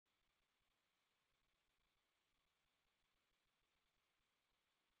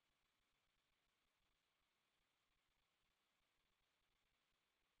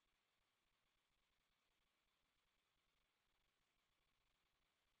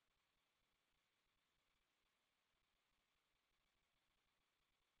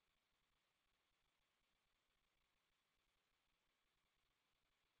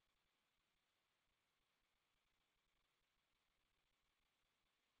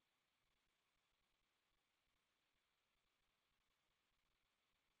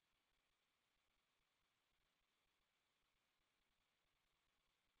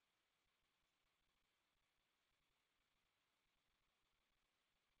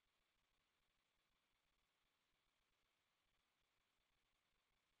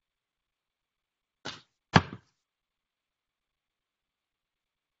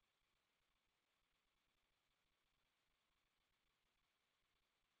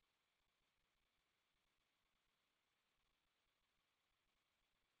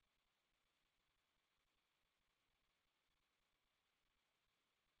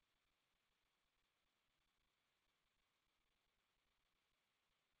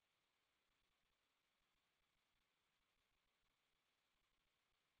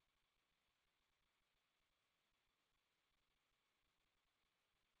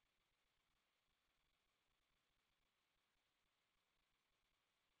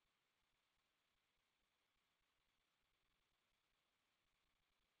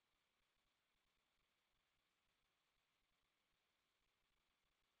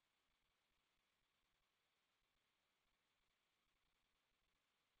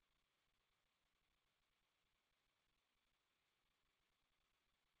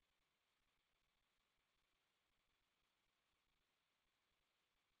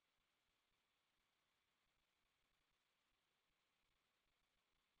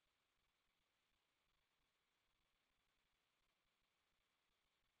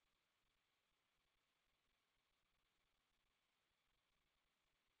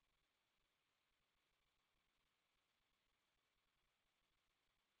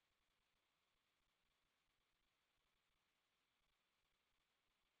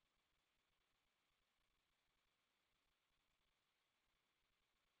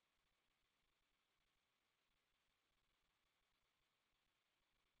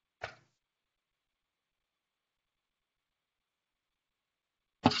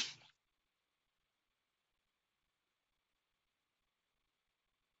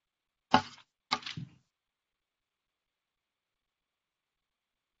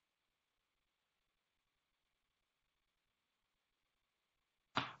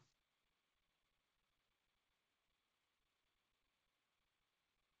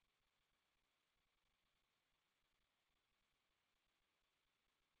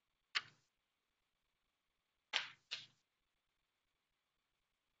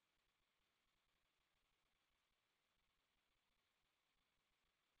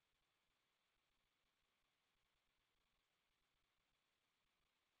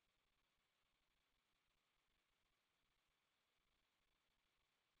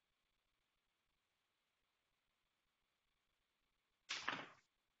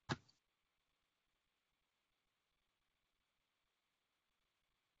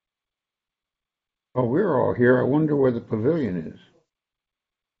Oh, we're all here. I wonder where the pavilion is.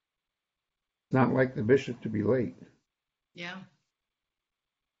 Not like the bishop to be late. Yeah.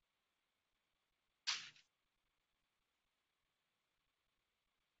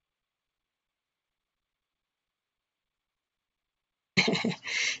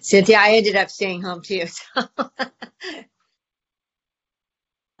 Cynthia, I ended up staying home too. So.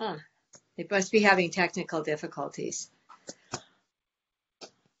 Huh. They must be having technical difficulties.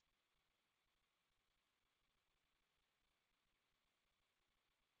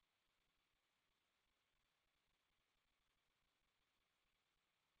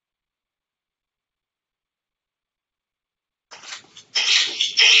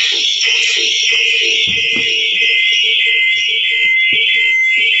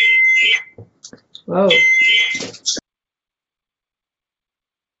 Whoa.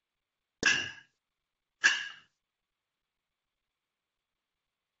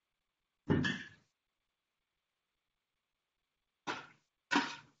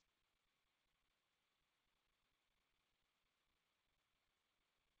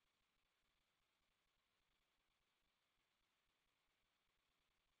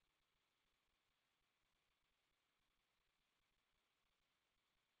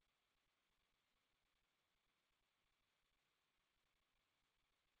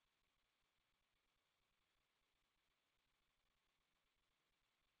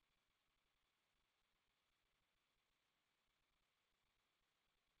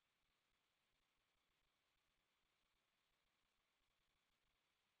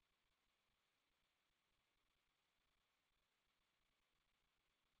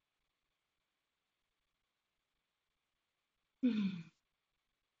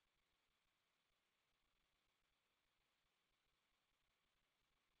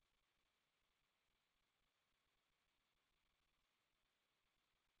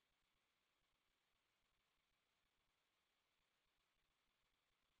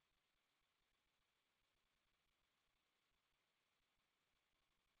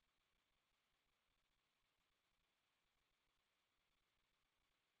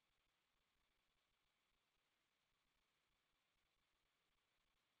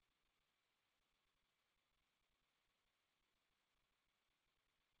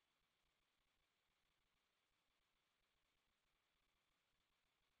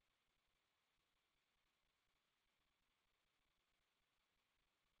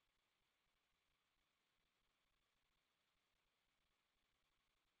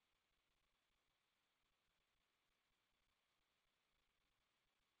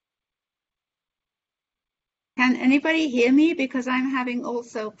 Can anybody hear me? Because I'm having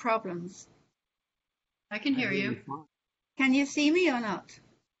also problems. I can I hear hear you. you fine. Can you see me or not?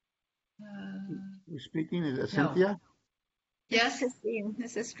 Who's speaking? Is that No. Cynthia? It's Yes. Christine.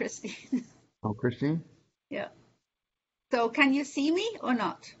 This is Christine. Oh, Christine? Yeah. So can you see me or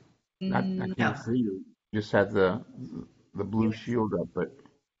not? I No. can't see you. Just had the blue You, shield up, but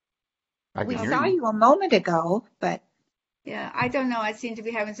I We can oh, hear saw you. you a moment ago, but yeah. I don't know. I seem to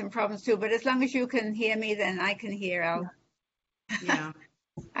be having some problems too. But as long as you can hear me, then I can hear. Yeah.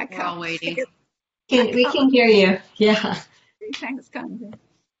 I We're can't all waiting. figure. I We can't can hear you. Yeah. thanks, Connie.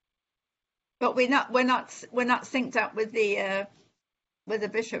 But we're not synced up with the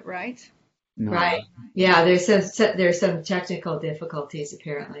bishop, right? No. Right. Yeah, there's some technical difficulties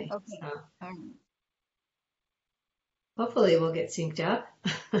apparently. Okay. So Um, hopefully we'll get synced up.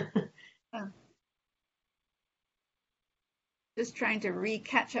 uh, just trying to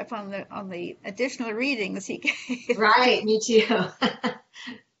catch up on the additional readings he gave. Right, me too.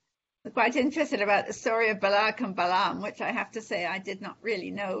 I'm quite interested about the story of Balak and Balaam, which I have to say I did not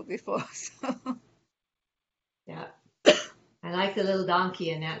really know before. So Yeah. I like the little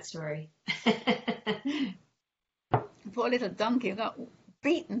donkey in that story. poor little donkey got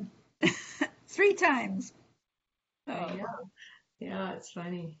beaten 3 times. I Oh, know. Yeah, it's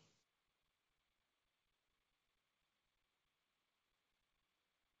funny.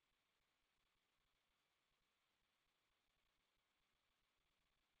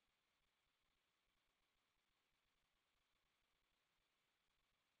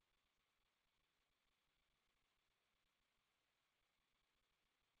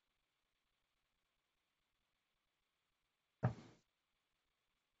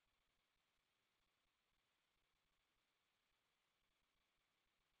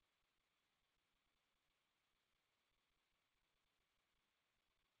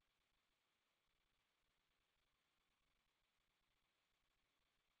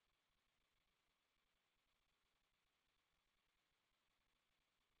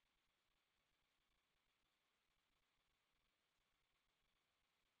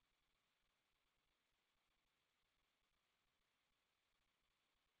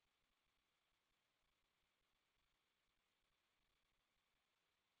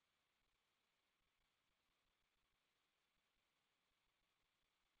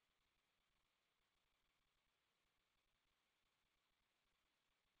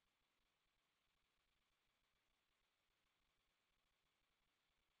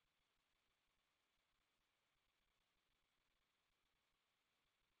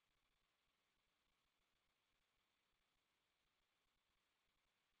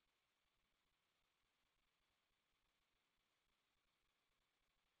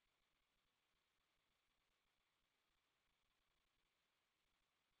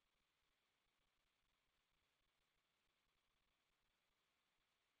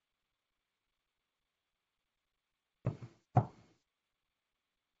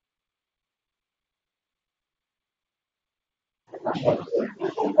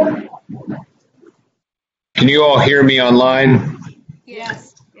 Can you all hear me online?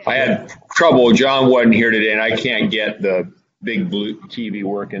 Yes. I had trouble. John wasn't here today, and I can't get the big blue TV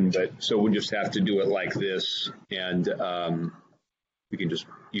working, but so we'll just have to do it like this, and we can just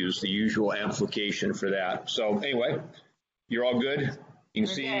use the usual amplification for that. So anyway, you're all good? You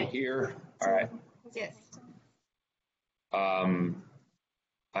can see, Okay. hear? All right. Yes.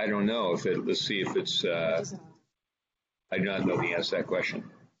 I don't know if it, let's see if it's, I do not know the answer to that question,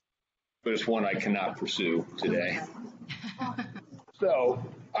 but it's one I cannot pursue today. So,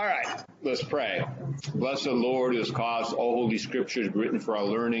 all right, let's pray. Blessed Lord, who has caused all holy scriptures written for our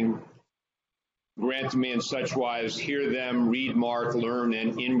learning. Grant to me in such wise, hear them, read, mark, learn,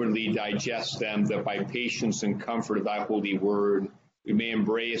 and inwardly digest them, that by patience and comfort of thy holy word, we may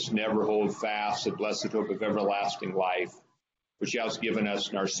embrace and ever hold fast the blessed hope of everlasting life, which thou hast given us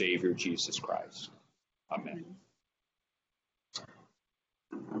in our Savior, Jesus Christ. Amen.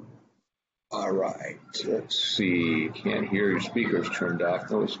 All right, let's see. Can't hear your speakers turned off.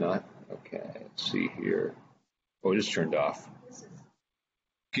 No, it's not. Okay, let's see here. Oh, it is turned off.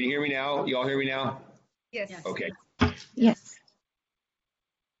 Can you hear me now? You all hear me now? Yes. Yes. Okay. Yes.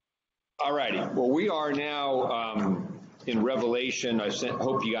 All righty. Well, we are now in Revelation.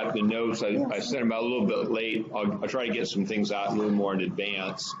 Hope you got the notes. I sent them out a little bit late. I'll try to get some things out a little more in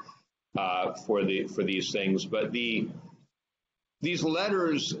advance for these things. But these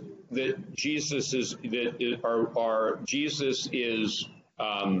letters that Jesus is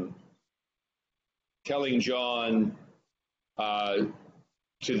telling John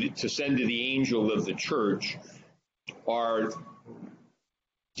to send to the angel of the church are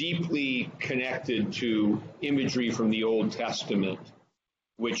deeply connected to imagery from the Old Testament,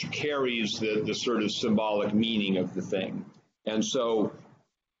 which carries the sort of symbolic meaning of the thing. And so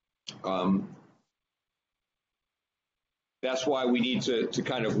that's why we need to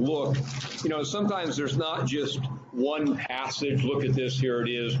kind of look. You know, sometimes there's not just one passage, look at this, here it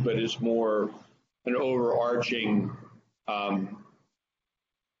is, but it's more an overarching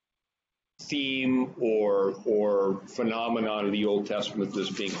theme or phenomenon of the Old Testament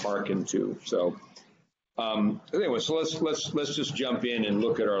that's being hearkened to. So anyway, so let's just jump in and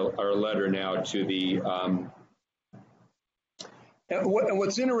look at our letter now to the. And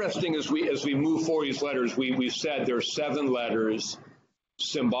what's interesting as we move forward these letters, we've said there are 7 letters.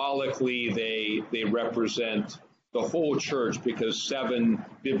 Symbolically, they represent the whole church, because 7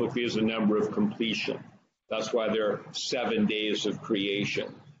 biblically is a number of completion. That's why there are 7 days of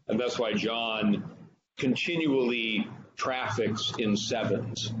creation. And that's why John continually traffics in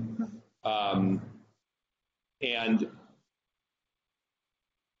 7s. And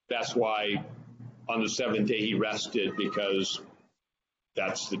that's why on the 7th day he rested, because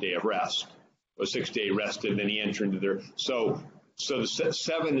that's the day of rest. The 6th day he rested, then he entered into there. So the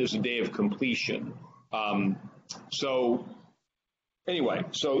 7 is a day of completion. So anyway,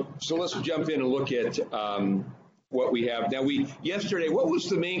 so let's jump in and look at what we have. Now, yesterday, what was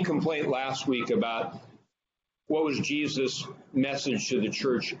the main complaint last week about what was Jesus' message to the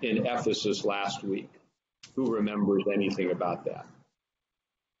church in Ephesus last week? Who remembers anything about that?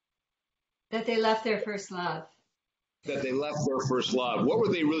 That they left their first love. That they left their first love. What were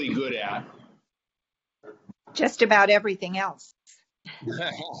they really good at? Just about everything else.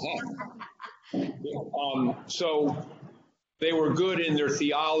 So they were good in their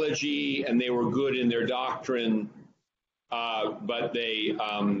theology and they were good in their doctrine, but the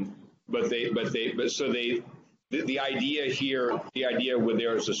idea here, the idea where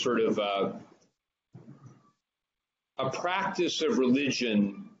there's a sort of a practice of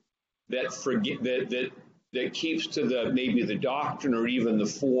religion that keeps to maybe the doctrine or even the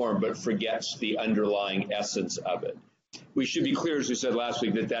form, but forgets the underlying essence of it. We should be clear, as we said last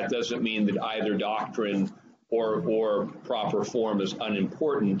week, that doesn't mean that either doctrine or proper form is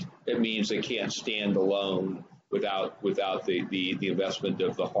unimportant. It means they can't stand alone without the investment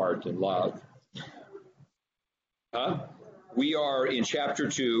of the heart and love. We are in chapter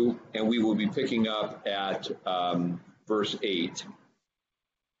 2, and we will be picking up at verse 8.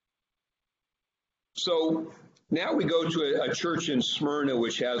 So now we go to a church in Smyrna,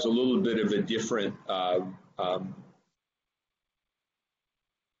 which has a little bit of a different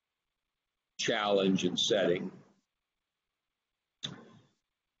challenge and setting.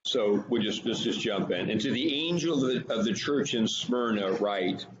 So let's just jump in. And to the angel of the church in Smyrna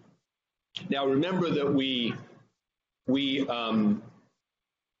write. Now remember that we've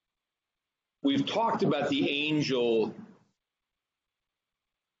talked about the angel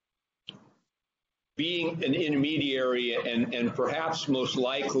being an intermediary and perhaps most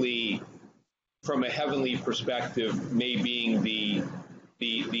likely from a heavenly perspective, May being the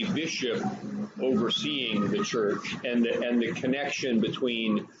bishop overseeing the church, and the connection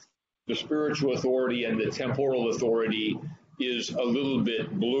between the spiritual authority and the temporal authority is a little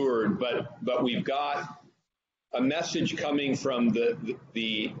bit blurred, but we've got a message coming from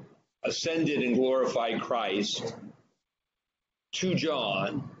the ascended and glorified Christ to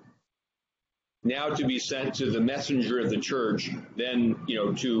John, now to be sent to the messenger of the church, then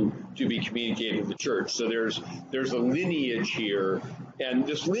to be communicated to the church. So there's a lineage here, and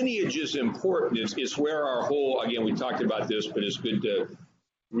this lineage is important. It's where our whole, again, we talked about this, but it's good to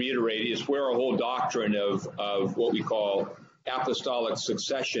reiterate, it's where our whole doctrine of what we call apostolic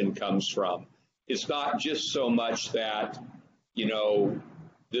succession comes from. It's not just so much that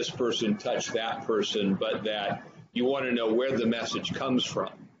this person touched that person, but that you want to know where the message comes from.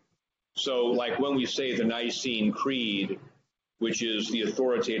 So like when we say the Nicene Creed, which is the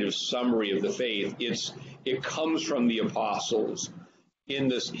authoritative summary of the faith, it comes from the apostles. In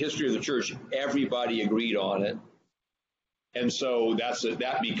this history of the church, everybody agreed on it. And so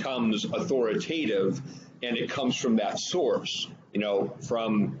that becomes authoritative, and it comes from that source,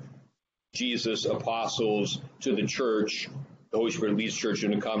 from Jesus, apostles, to the church. The Holy Spirit leads church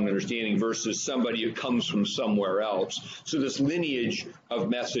into common understanding versus somebody who comes from somewhere else. So this lineage of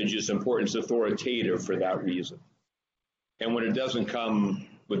message is important. It's authoritative for that reason. And when it doesn't come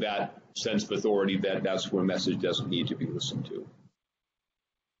with that sense of authority, that's where a message doesn't need to be listened to.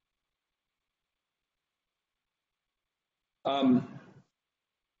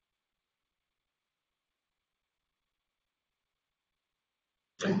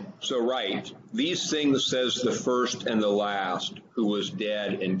 These things says the first and the last, who was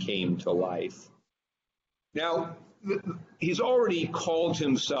dead and came to life. Now, he's already called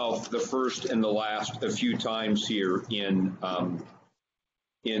himself the first and the last a few times here in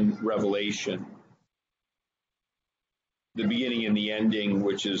Revelation. The beginning and the ending,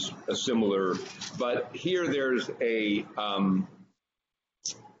 which is a similar, but here there's a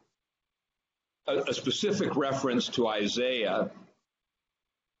specific reference to Isaiah.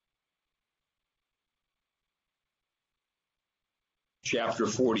 Chapter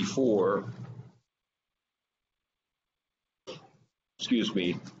 44. Excuse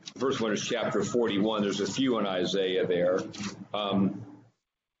me. The first one is chapter 41. There's a few in Isaiah there.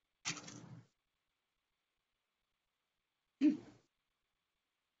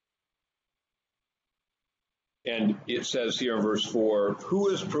 And it says here in verse 4, who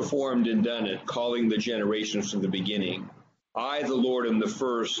has performed and done it, calling the generations from the beginning? I, the Lord, am the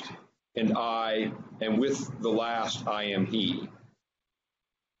first, and with the last I am he.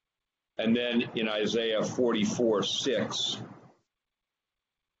 And then in Isaiah 44:6,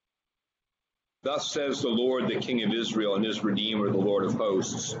 thus says the Lord, the King of Israel, and his Redeemer, the Lord of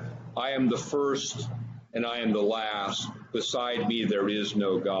hosts, I am the first, and I am the last. Beside me there is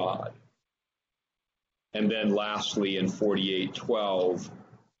no God. And then lastly in 48:12,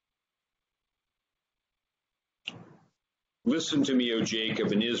 listen to me, O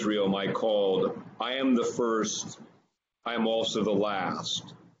Jacob, and Israel, my called. I am the first, I am also the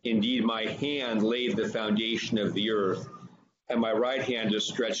last. Indeed, my hand laid the foundation of the earth, and my right hand has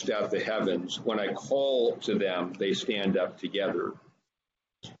stretched out the heavens. When I call to them, they stand up together.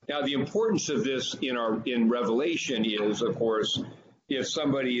 Now, the importance of this in Revelation is, of course, if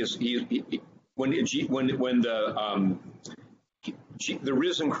somebody is when the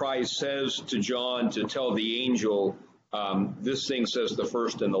risen Christ says to John to tell the angel, this thing says the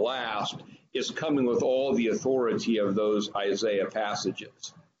first and the last, is coming with all the authority of those Isaiah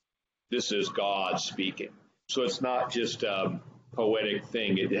passages. This is God speaking. So it's not just a poetic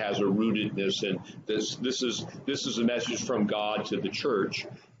thing. It has a rootedness, and this is a message from God to the church.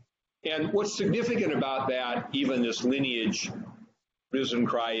 And what's significant about that, even this lineage, risen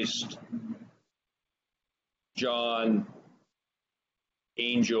Christ, John,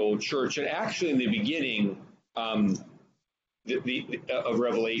 angel, church, and actually in the beginning of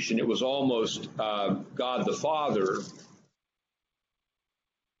Revelation, it was almost God the Father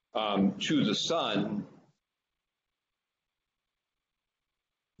to the Son.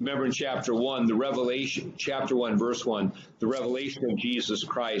 Remember in chapter 1, chapter 1, verse 1, the revelation of Jesus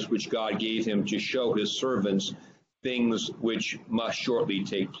Christ, which God gave him to show his servants things which must shortly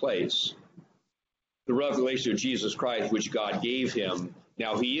take place. The revelation of Jesus Christ, which God gave him.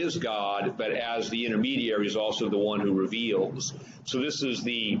 Now, he is God, but as the intermediary is also the one who reveals. So this is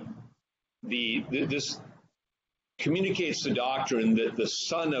this communicates the doctrine that the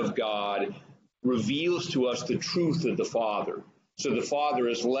Son of God reveals to us the truth of the Father. So the Father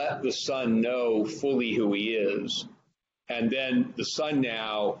has let the Son know fully who he is. And then the Son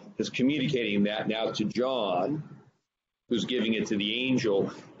now is communicating that now to John, who's giving it to the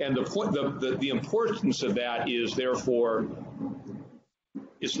angel. And the importance of that is, therefore,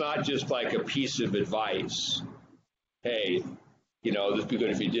 it's not just like a piece of advice. Hey, this would be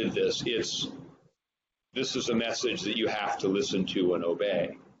good if you did this. This is a message that you have to listen to and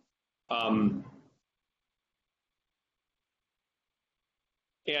obey.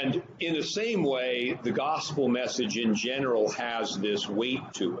 And in the same way, the gospel message in general has this weight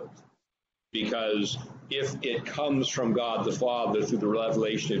to it, because if it comes from God the Father through the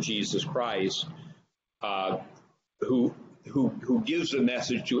revelation of Jesus Christ, who gives a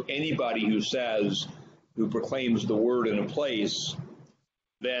message to anybody who proclaims the word in a place,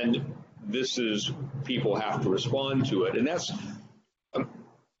 then people have to respond to it. And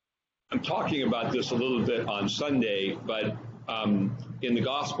I'm talking about this a little bit on Sunday, but in the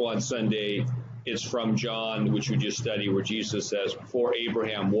gospel on Sunday, it's from John, which we just studied, where Jesus says, before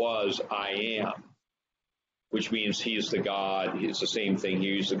Abraham was, I am, which means he's the God. It's the same thing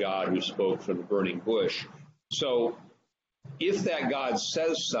here. He's the God who spoke from the burning bush. So if that God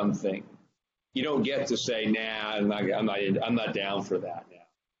says something, you don't get to say, nah, I'm not down for that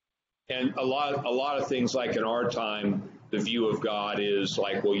now. And a lot of things, like in our time, the view of God is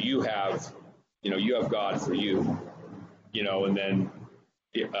like, well, you have God for you, and then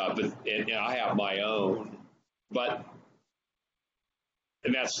and I have my own.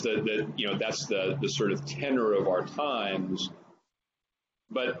 And that's the sort of tenor of our times.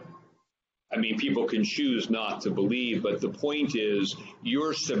 But I mean, people can choose not to believe, but the point is,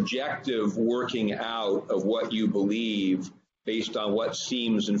 your subjective working out of what you believe based on what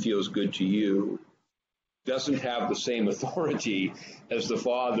seems and feels good to you doesn't have the same authority as the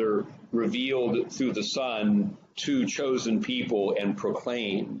Father revealed through the Son to chosen people and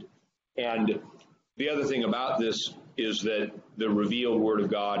proclaimed. And the other thing about this is that the revealed Word of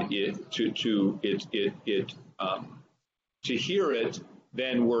God, to hear it,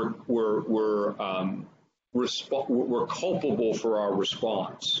 then we're culpable for our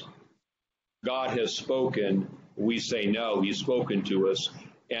response. God has spoken. We say no. He's spoken to us.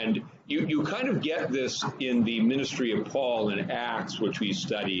 And you kind of get this in the ministry of Paul in Acts, which we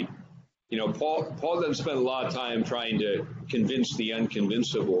studied. Paul doesn't spend a lot of time trying to convince the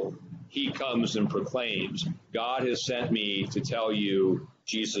unconvincible. He comes and proclaims, God has sent me to tell you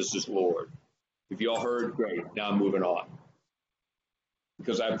Jesus is Lord. If you all heard, great. Now I'm moving on.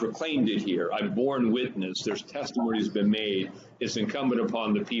 Because I've proclaimed it here. I've borne witness. There's testimonies been made. It's incumbent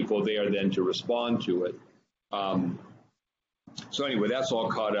upon the people there then to respond to it. So anyway, that's all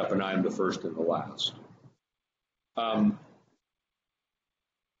caught up, and I'm the first and the last.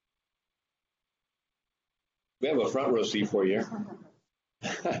 We have a front row seat for you.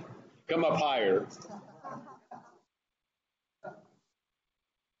 Come up higher.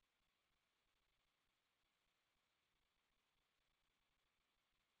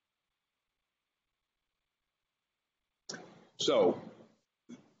 So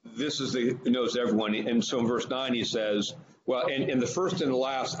this is knows everyone. And so in verse 9 he says, well, and the first and the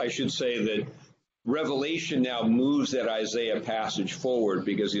last, I should say that Revelation now moves that Isaiah passage forward,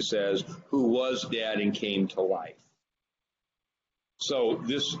 because he says, who was dead and came to life. So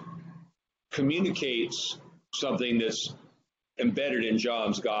this communicates something that's embedded in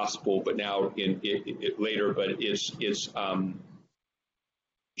John's gospel, but now in it later, but it's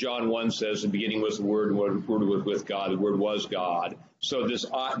John 1 says, the beginning was the Word, and the Word was with God, the Word was God. So this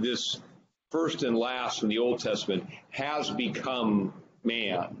first and last from the Old Testament has become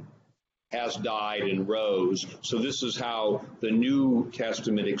man, has died and rose. So this is how the New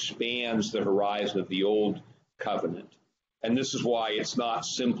Testament expands the horizon of the Old Covenant. And this is why it's not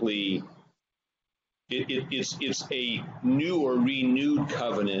simply, it's a new or renewed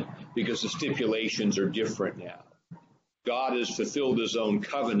covenant, because the stipulations are different now. God has fulfilled his own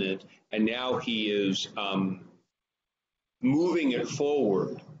covenant, and now he is moving it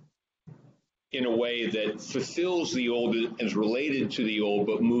forward in a way that fulfills the old, is related to the old,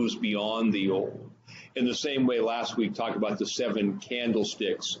 but moves beyond the old. In the same way, last week talked about the 7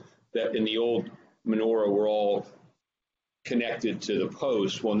 candlesticks that in the old menorah were all connected to the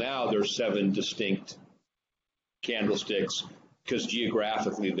post. Well, now there's 7 distinct candlesticks, because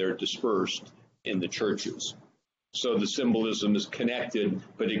geographically they're dispersed in the churches. So the symbolism is connected,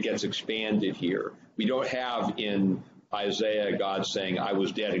 but it gets expanded here. We don't have in Isaiah God saying, I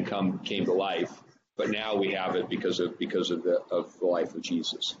was dead and came to life, but now we have it because of the life of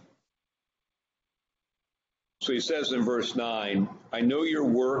Jesus. So he says in verse 9, I know your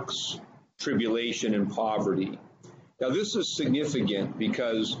works, tribulation, and poverty. Now this is significant,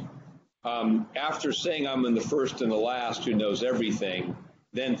 because after saying I'm in the first and the last who knows everything,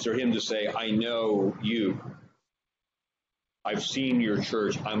 then for him to say, I know you. I've seen your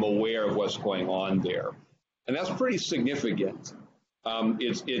church. I'm aware of what's going on there. And that's pretty significant.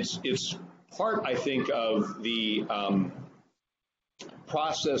 It's part, I think, of the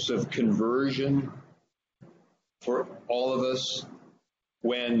process of conversion for all of us,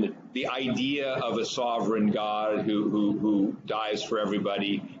 when the idea of a sovereign God who dies for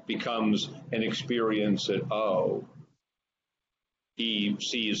everybody becomes an experience that, oh, he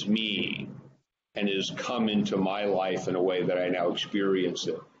sees me and has come into my life in a way that I now experience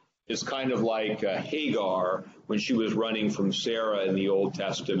it. It's kind of like Hagar when she was running from Sarah in the Old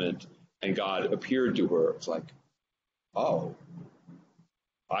Testament and God appeared to her. It's like, oh,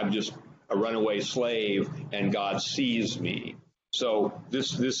 I'm just a runaway slave and God sees me. So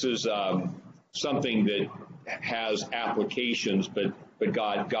this is something that has applications, but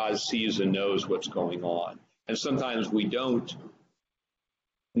God sees and knows what's going on. And sometimes we don't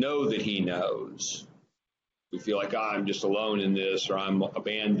know that he knows. We feel like, I'm just alone in this, or I'm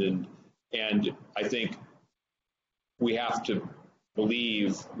abandoned. And I think we have to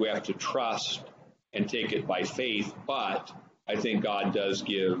believe, we have to trust and take it by faith. But I think God does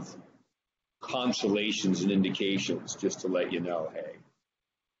give consolations and indications just to let you know, hey.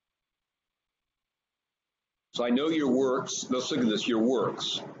 So I know your works. Let's look at this, your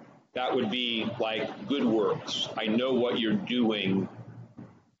works. That would be like good works. I know what you're doing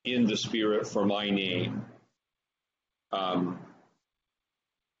in the Spirit for my name.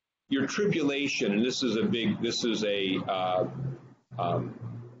 Your tribulation, and this is a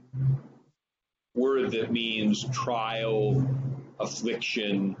word that means trial,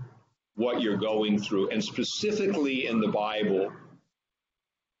 affliction, what you're going through, and specifically in the Bible,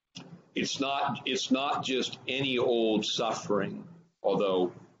 it's not just any old suffering,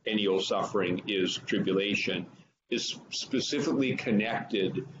 although any old suffering is tribulation. Is specifically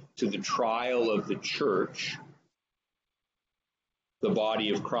connected to the trial of the church, the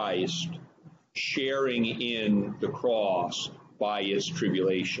body of Christ, sharing in the cross by its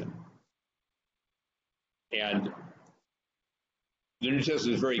tribulation. And the New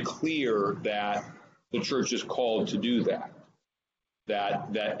Testament is very clear that the church is called to do that.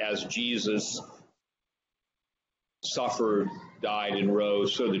 That as Jesus suffered, died, and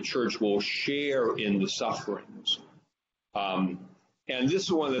rose, so the church will share in the sufferings. And this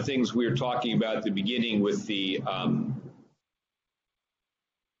is one of the things we were talking about at the beginning with the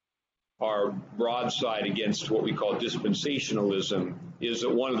our broadside against what we call dispensationalism, is that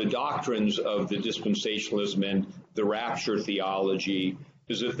one of the doctrines of the dispensationalism and the rapture theology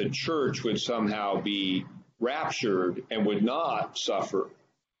is that the church would somehow be raptured and would not suffer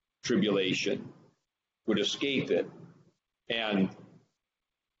tribulation, would escape it. And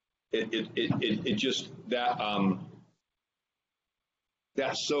it just,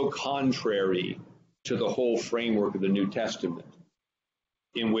 that's so contrary to the whole framework of the New Testament,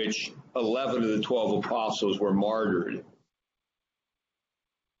 in which 11 of the 12 apostles were martyred,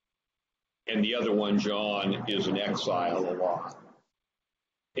 and the other one, John, is in exile a lot.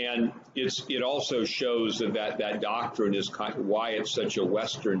 And it also shows that doctrine is kind of why it's such a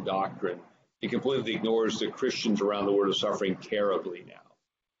Western doctrine. It completely ignores that Christians around the world are suffering terribly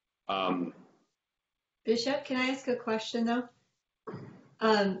now. Bishop, can I ask a question though?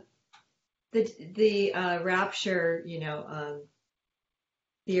 The rapture,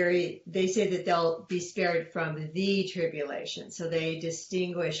 theory, they say that they'll be spared from the tribulation. So they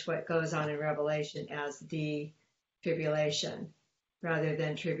distinguish what goes on in Revelation as the tribulation rather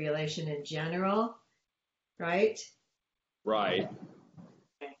than tribulation in general, right? Right.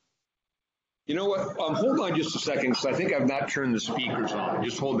 You know what? Hold on just a second, because I think I've not turned the speakers on.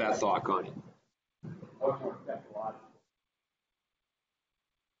 Just hold that thought, Connie.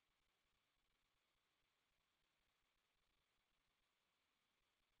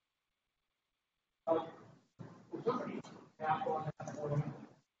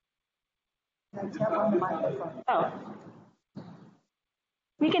 Oh,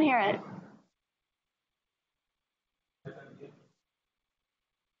 we can hear it.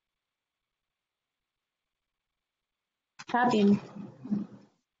 Tapping.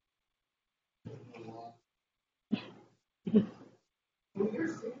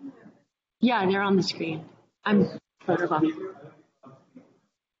 Yeah, they're on the screen. I'm photographing.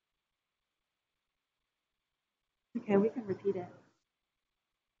 Okay, we can repeat it.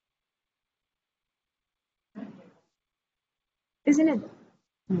 Isn't it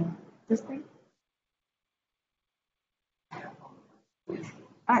this thing?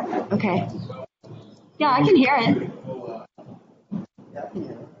 Okay. Yeah, I can hear it.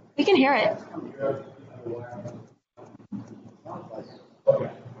 We can hear it.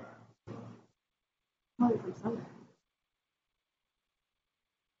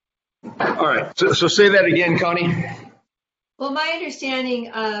 All right. So say that again, Connie. Well, my understanding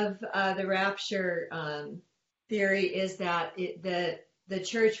of the rapture theory is that the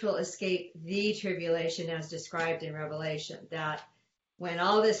church will escape the tribulation as described in Revelation. That when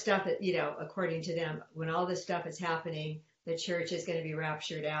all this stuff, according to them, when all this stuff is happening, the church is going to be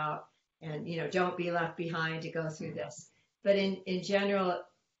raptured out, and don't be left behind to go through this. But in general,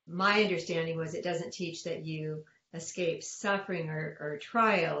 my understanding was it doesn't teach that you escape suffering or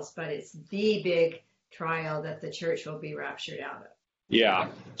trials, but it's the big trial that the church will be raptured out of. Yeah.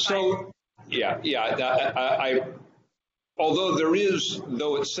 So, I although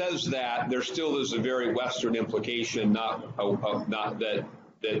though it says that, there still is a very Western implication, not that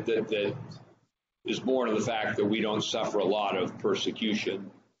is born of the fact that we don't suffer a lot of persecution.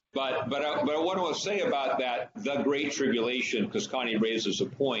 But what I want to say about that, the Great Tribulation, because Connie raises a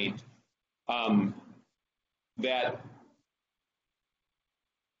point, that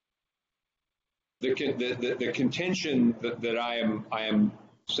the contention that I am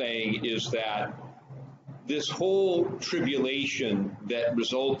saying is that this whole tribulation that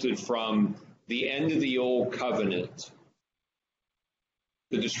resulted from the end of the Old Covenant,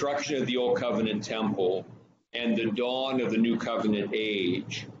 the destruction of the Old Covenant temple, and the dawn of the New Covenant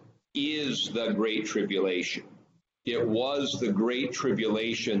age is the Great Tribulation. It was the Great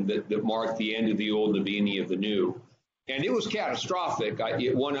Tribulation that marked the end of the Old and the beginning of the New. And it was catastrophic.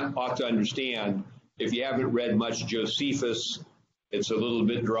 One ought to understand, if you haven't read much Josephus, it's a little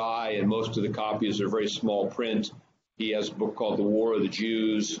bit dry, and most of the copies are very small print. He has a book called The War of the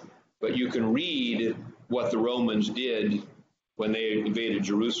Jews. But you can read what the Romans did when they invaded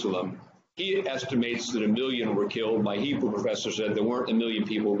Jerusalem. He estimates that 1 million were killed. My Hebrew professor said there weren't 1 million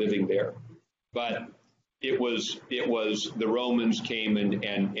people living there. But it was the Romans came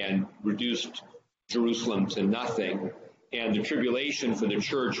and reduced Jerusalem to nothing. And the tribulation for the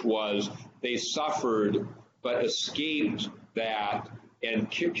church was they suffered but escaped that and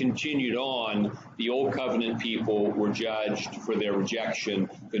continued on. The Old Covenant people were judged for their rejection.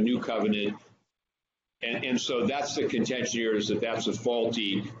 The New Covenant, and so that's the contention here, is that's a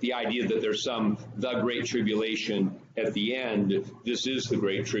faulty, the idea that there's the Great Tribulation at the end. This is the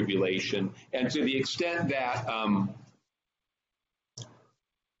Great Tribulation. And to the extent that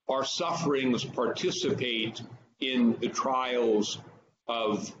our sufferings participate in the trials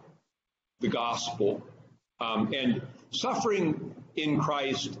of the gospel, and suffering in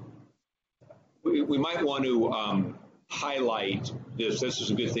Christ, we might want to highlight this. This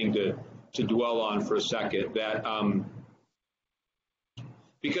is a good thing to dwell on for a second, that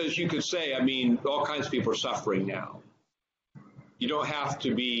because you could say, all kinds of people are suffering now. You don't have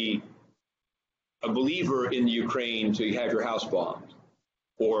to be a believer in the Ukraine to have your house bombed,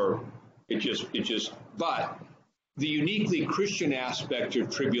 or but the uniquely Christian aspect of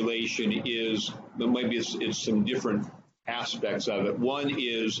tribulation is, maybe it's some different aspects of it. One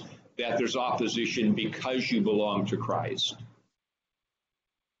is that there's opposition because you belong to Christ.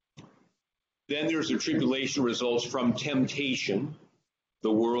 Then there's the tribulation results from temptation,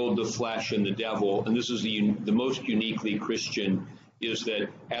 the world, the flesh, and the devil. And this is the most uniquely Christian, is that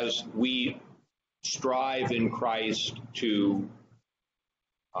as we strive in Christ to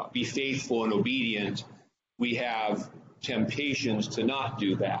be faithful and obedient, we have temptations to not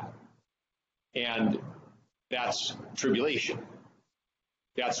do that. And that's tribulation.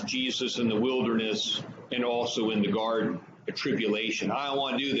 That's Jesus in the wilderness and also in the garden, a tribulation. I don't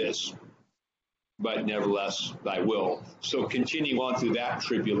want to do this, but nevertheless, thy will. So continue on through that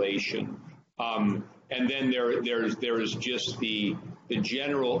tribulation. And then there is just the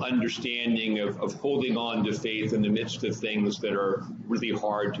general understanding of holding on to faith in the midst of things that are really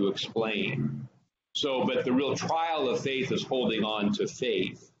hard to explain. So, but the real trial of faith is holding on to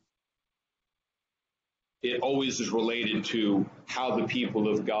faith. It always is related to how the people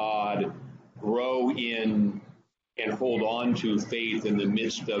of God grow in and hold on to faith in the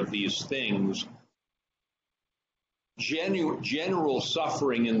midst of these things. General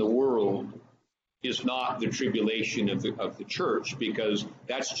suffering in the world is not the tribulation of the church, because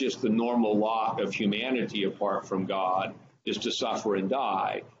that's just the normal lot of humanity apart from God, is to suffer and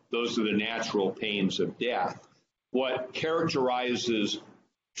die. Those are the natural pains of death. What characterizes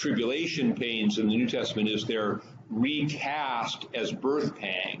tribulation pains in the New Testament is they're recast as birth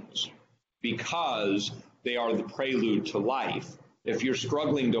pangs, because they are the prelude to life. If you're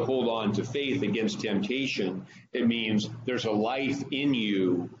struggling to hold on to faith against temptation, it means there's a life in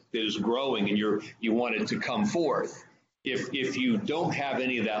you that is growing and you want it to come forth. if you don't have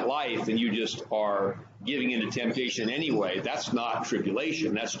any of that life and you just are giving into temptation anyway, that's not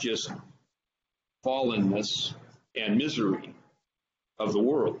tribulation. That's just fallenness and misery of the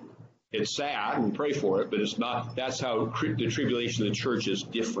world. It's sad, and pray for it, but it's not. That's how the tribulation of the church is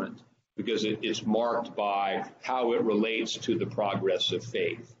different, because it's marked by how it relates to the progress of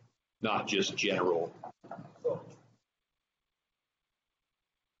faith, not just general.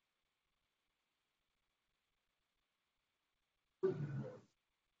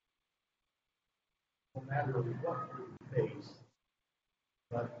 No matter what we face,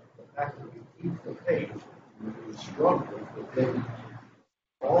 but the fact that we keep the faith, we struggle, but then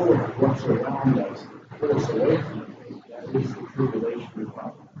all of what's around us pulls away from the faith. That is the tribulation of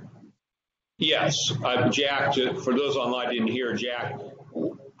God. Yes, Jack, for those online didn't hear, Jack,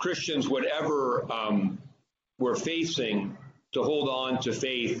 Christians, whatever we're facing, to hold on to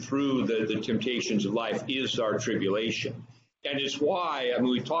faith through the temptations of life is our tribulation. And it's why, I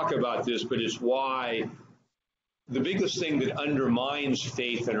mean, we talk about this, but it's why the biggest thing that undermines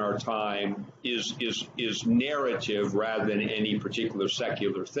faith in our time is narrative rather than any particular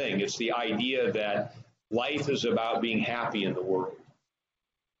secular thing. It's the idea that life is about being happy in the world.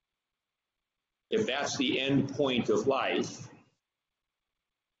 If that's the end point of life,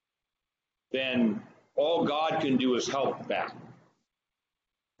 then all God can do is help that.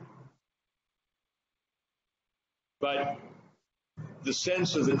 But the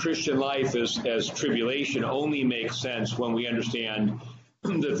sense of the Christian life as tribulation only makes sense when we understand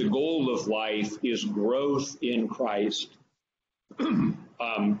that the goal of life is growth in Christ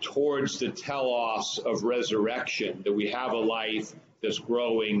towards the telos of resurrection, that we have a life that's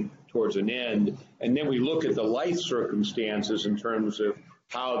growing towards an end. And then we look at the life circumstances in terms of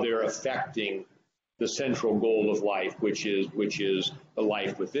how they're affecting the central goal of life, which is the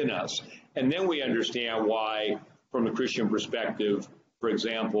life within us. And then we understand why, from a Christian perspective, for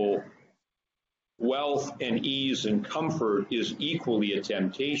example, wealth and ease and comfort is equally a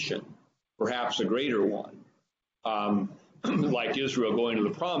temptation, perhaps a greater one. Like Israel going to the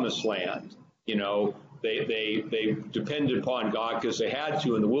promised land, you know, they depended upon God because they had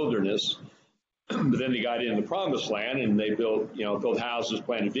to in the wilderness, but then they got into the promised land and they built houses,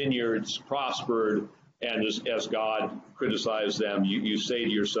 planted vineyards, prospered. And as God criticized them, you say to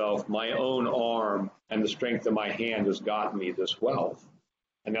yourself, my own arm and the strength of my hand has gotten me this wealth.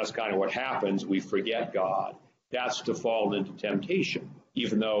 And that's kind of what happens. We forget God. That's to fall into temptation,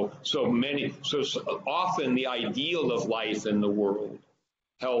 even though so often the ideal of life in the world,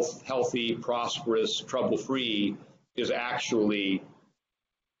 healthy, prosperous, trouble-free, is actually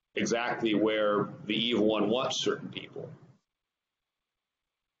exactly where the evil one wants certain people.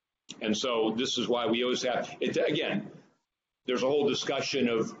 And so this is why we always have it. Again, there's a whole discussion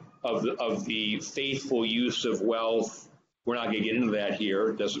of the faithful use of wealth. We're not going to get into that here.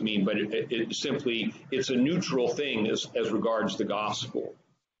 It doesn't mean, but it simply, it's a neutral thing as regards the gospel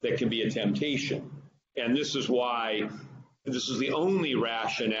that can be a temptation. And this is why this is the only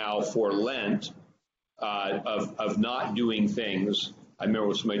rationale for Lent of not doing things. I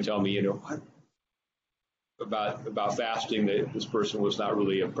remember somebody telling me, what? About fasting, that this person was not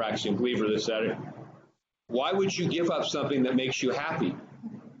really a practicing believer. They said, why would you give up something that makes you happy?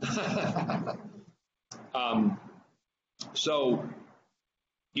 So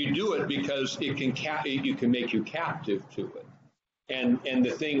you do it because it can make you captive to it. And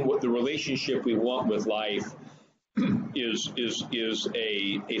the thing, what the relationship we want with life is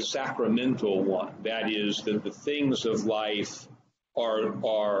a sacramental one. That is, that the things of life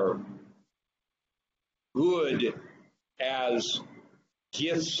are good as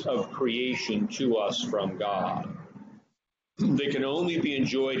gifts of creation to us from God. They can only be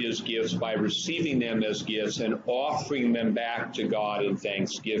enjoyed as gifts by receiving them as gifts and offering them back to God in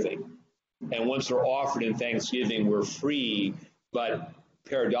thanksgiving. And once they're offered in thanksgiving, we're free, but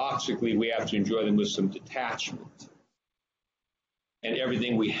paradoxically, we have to enjoy them with some detachment. And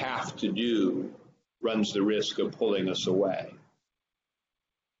everything we have to do runs the risk of pulling us away.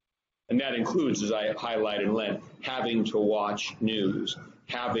 And that includes, as I highlighted in Lent, having to watch news,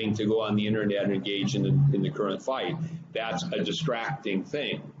 having to go on the internet and engage in the current fight. That's a distracting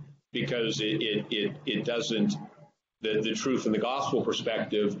thing, because it doesn't, the truth in the gospel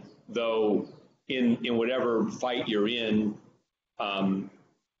perspective, though in whatever fight you're in,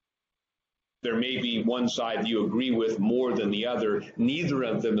 there may be one side you agree with more than the other. Neither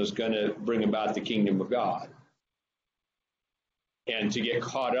of them is going to bring about the kingdom of God. And to get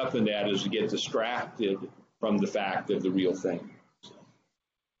caught up in that is to get distracted from the fact of the real thing.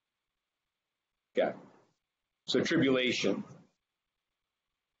 Okay. So tribulation.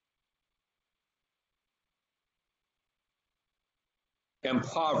 and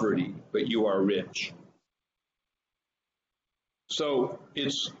poverty, but you are rich. So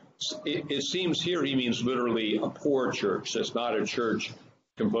it seems here he means literally a poor church. It's not a church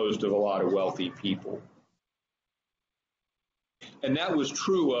composed of a lot of wealthy people. And that was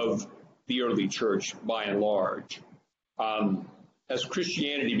true of the early church by and large. As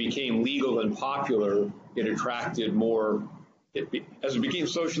Christianity became legal and popular, it attracted more. As it became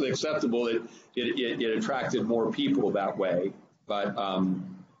socially acceptable, it attracted more people that way. But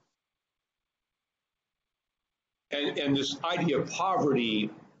and this idea of poverty,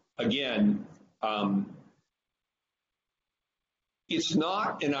 again, it's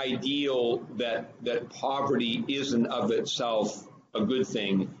not an ideal that poverty isn't of itself a good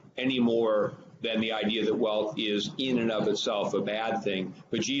thing any more than the idea that wealth is in and of itself a bad thing.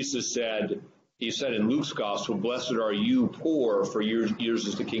 But Jesus said, he said in Luke's gospel, "Blessed are you poor, for yours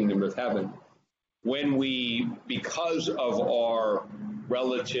is the kingdom of heaven." When we, because of our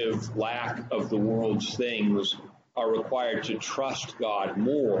relative lack of the world's things, are required to trust God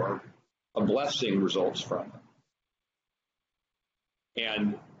more, a blessing results from it.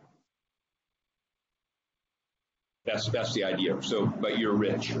 And that's the idea. So, but you're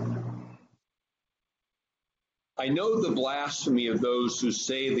rich. I know the blasphemy of those who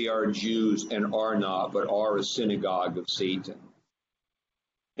say they are Jews and are not, but are a synagogue of Satan.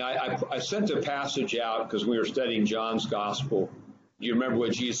 Now, I sent a passage out because we were studying John's gospel. Do you remember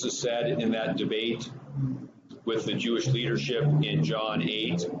what Jesus said in that debate with the Jewish leadership in John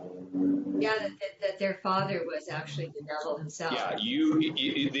 8? Yeah, that their father was actually the devil himself. Yeah,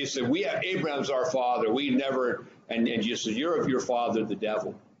 they said, we have Abraham's our father. We never, and Jesus said, you're of your father, the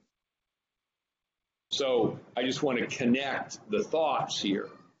devil. So I just want to connect the thoughts here,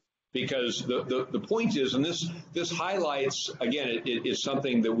 because the point is, and this highlights, again, it is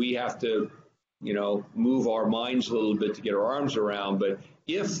something that we have to, move our minds a little bit to get our arms around. But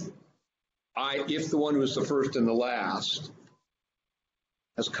if the one who is the first and the last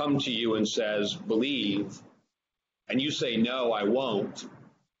has come to you and says, believe, and you say, no, I won't,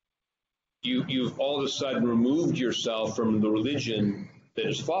 you've all of a sudden removed yourself from the religion that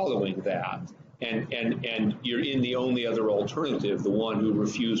is following that. And you're in the only other alternative, the one who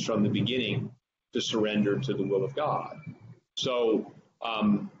refused from the beginning to surrender to the will of God. So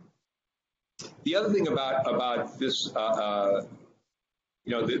the other thing about this,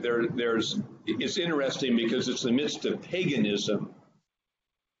 it's interesting because it's in the midst of paganism.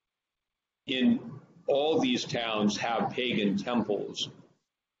 In all these towns have pagan temples,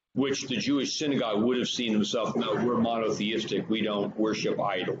 which the Jewish synagogue would have seen themselves, no, we're monotheistic, we don't worship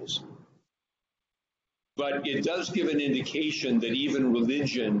idols. But it does give an indication that even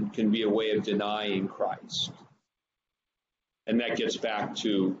religion can be a way of denying Christ. And that gets back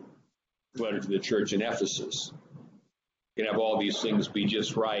to the letter to the church in Ephesus. You can have all these things be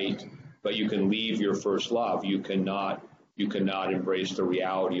just right, but you can leave your first love. You cannot embrace the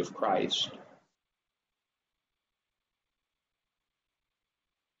reality of Christ.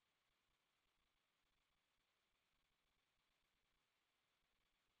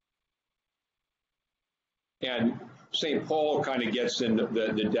 And St. Paul kind of gets in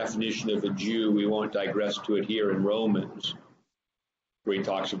the definition of a Jew. We won't digress to it here in Romans, where he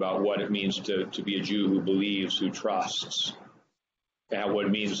talks about what it means to be a Jew who believes, who trusts, and what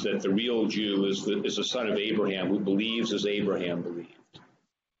it means that the real Jew is the son of Abraham, who believes as Abraham believed.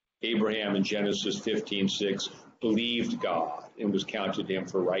 Abraham in Genesis 15:6 believed God and was counted to him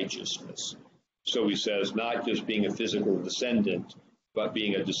for righteousness. So he says, not just being a physical descendant, but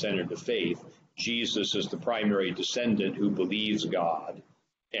being a descendant of faith. Jesus is the primary descendant who believes God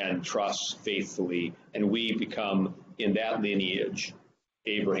and trusts faithfully, and we become, in that lineage,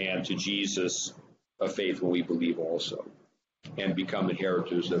 Abraham to Jesus of faith when we believe also, and become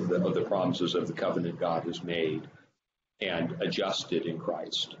inheritors of the promises of the covenant God has made and adjusted in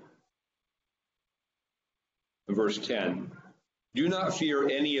Christ. In verse 10, do not fear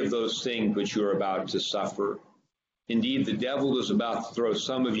any of those things which you are about to suffer. Indeed, the devil is about to throw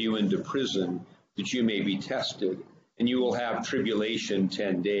some of you into prison, that you may be tested, and you will have tribulation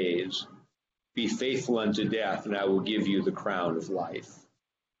 10 days. Be faithful unto death, and I will give you the crown of life.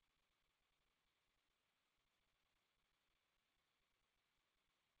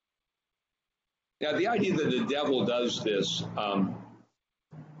 Now, the idea that the devil does this,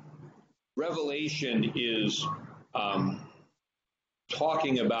 Revelation is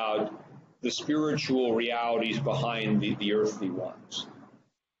talking about the spiritual realities behind the earthly ones.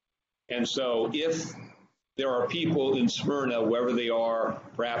 And so if there are people in Smyrna, wherever they are,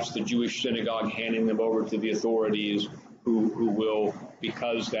 perhaps the Jewish synagogue handing them over to the authorities who will,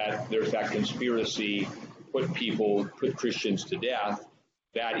 because there's that conspiracy, put Christians to death,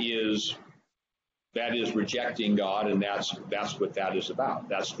 that is rejecting God, and that's what that is about.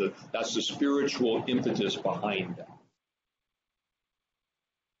 That's the spiritual impetus behind that.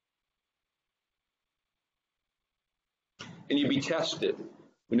 And you be tested.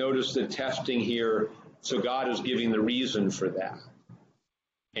 We notice the testing here, so God is giving the reason for that.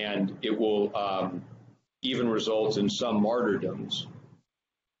 And it will even result in some martyrdoms,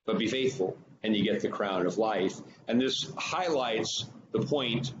 but be faithful, and you get the crown of life. And this highlights the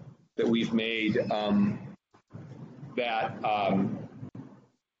point that we've made that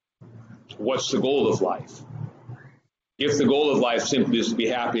what's the goal of life? If the goal of life simply is to be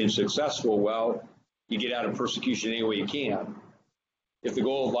happy and successful, well, you get out of persecution any way you can. If the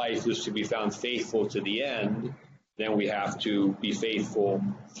goal of life is to be found faithful to the end, then we have to be faithful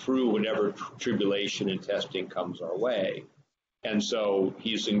through whatever tribulation and testing comes our way. And so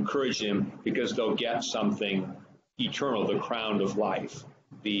he's encouraging them because they'll get something eternal, the crown of life,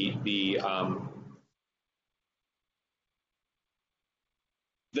 the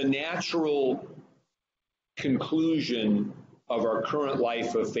natural conclusion of our current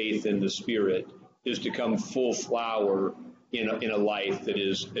life of faith in the Spirit is to come full flower in a life that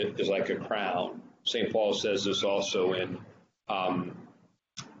is like a crown. St. Paul says this also in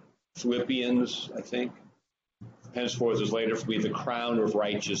Philippians, I think. Henceforth is later for me the crown of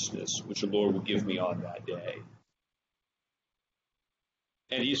righteousness, which the Lord will give me on that day.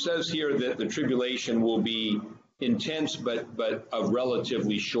 And he says here that the tribulation will be intense, but of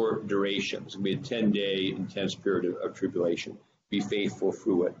relatively short duration. It's going to be a 10-day intense period of tribulation. Be faithful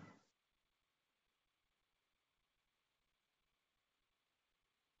through it.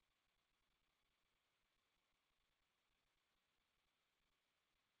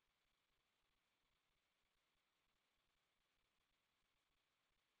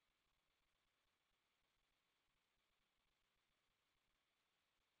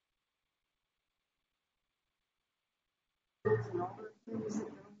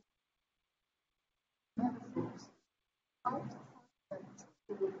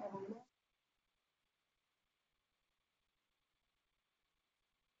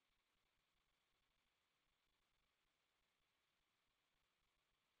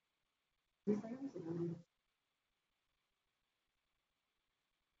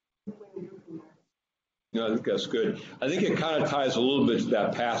 No, I think that's good. I think it kind of ties a little bit to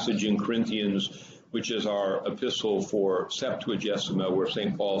that passage in Corinthians, which is our epistle for Septuagesima, where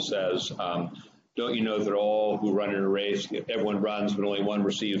St. Paul says, don't you know that all who run in a race, everyone runs, but only one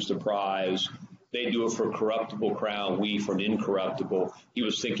receives the prize? They do it for a corruptible crown, we for an incorruptible. He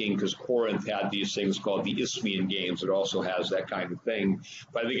was thinking because Corinth had these things called the Isthmian Games. It also has that kind of thing.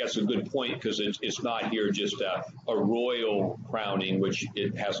 But I think that's a good point because it's not here just a royal crowning, which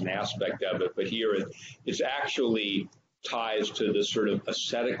it has an aspect of it. But here it's actually ties to this sort of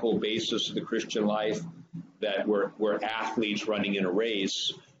ascetical basis of the Christian life, that we're athletes running in a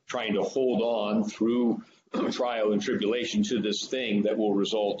race, trying to hold on through trial and tribulation to this thing that will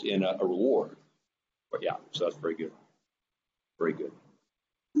result in a reward. But yeah, so that's very good. Very good.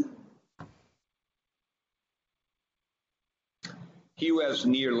 He who has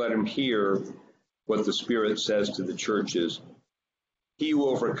an ear, let him hear what the Spirit says to the churches. He who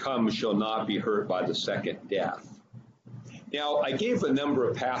overcomes shall not be hurt by the second death. Now, I gave a number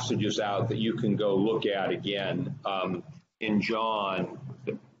of passages out that you can go look at again in John.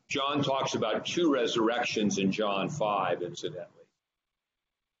 John talks about two resurrections in John 5, incidentally.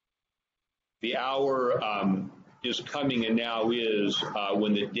 The hour is coming and now is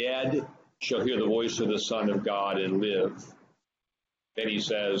when the dead shall hear the voice of the Son of God and live. Then he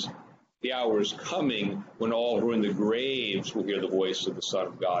says, the hour is coming when all who are in the graves will hear the voice of the Son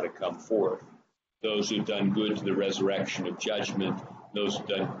of God and come forth. Those who've done good to the resurrection of judgment, those who've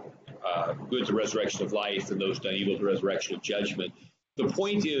done good to the resurrection of life, and those who've done evil to the resurrection of judgment. The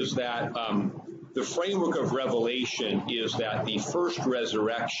point is that the framework of Revelation is that the first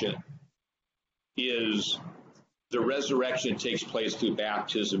resurrection is the resurrection that takes place through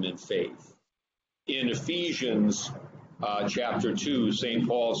baptism and faith. In Ephesians chapter 2, St.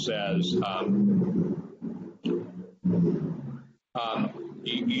 Paul says,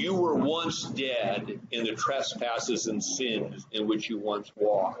 you were once dead in the trespasses and sins in which you once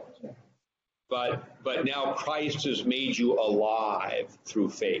walked. But now Christ has made you alive through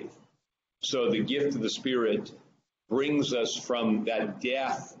faith. So the gift of the Spirit brings us from that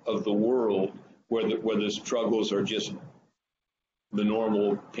death of the world where the struggles are just the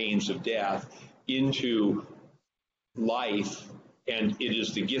normal pains of death into life, and it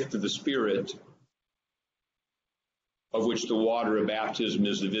is the gift of the Spirit, of which the water of baptism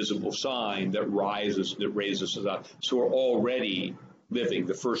is the visible sign that raises us up. So we're already living,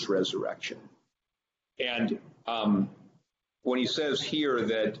 the first resurrection. And when he says here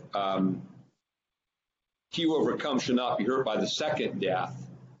that he who overcomes shall not be hurt by the second death,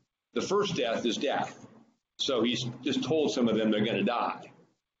 the first death is death. So he's just told some of them they're going to die.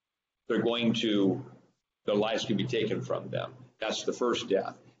 Their lives can be taken from them. That's the first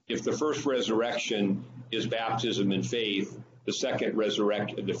death. If the first resurrection is baptism and faith,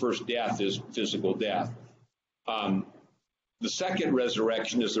 the first death is physical death. The second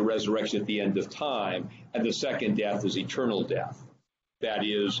resurrection is the resurrection at the end of time, and the second death is eternal death. That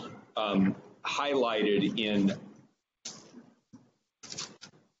is highlighted in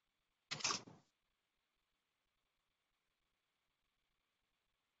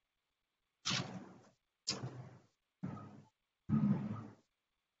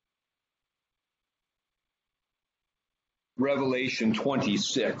Revelation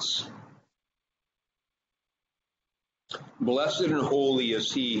 26. Blessed and holy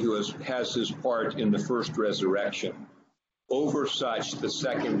is he who has his part in the first resurrection. Over such, the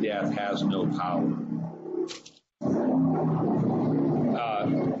second death has no power.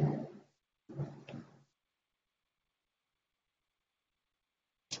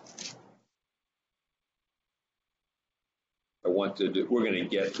 We're going to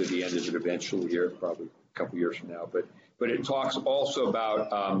get to the end of it eventually here, probably a couple years from now, but it talks also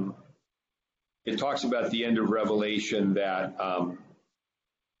about the end of Revelation that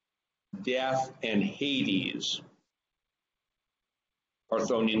death and Hades are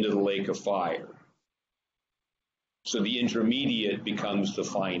thrown into the lake of fire. So the intermediate becomes the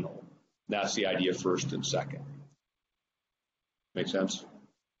final. That's the idea of first and second. Make sense?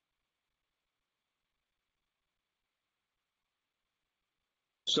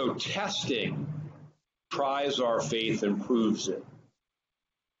 So testing tries our faith and proves it.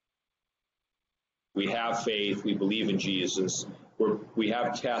 We have faith, we believe in Jesus. We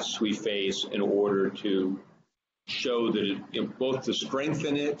have tests we face in order to show that both to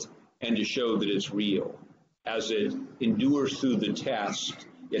strengthen it and to show that it's real. As it endures through the test,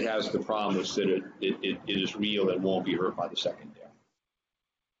 it has the promise that it is real and won't be hurt by the second death.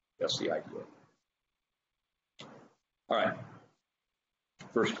 That's the idea. All right.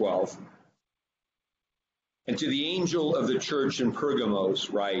 Verse 12. And to the angel of the church in Pergamos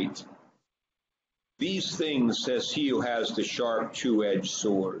write, these things says he who has the sharp two-edged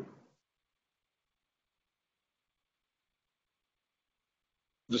sword.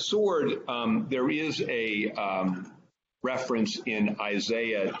 The sword, there is a reference in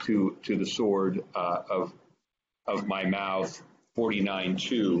Isaiah to the sword of my mouth,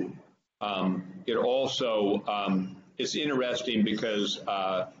 49:2. It also, it's interesting because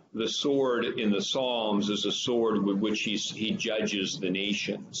the sword in the Psalms is a sword with which he judges the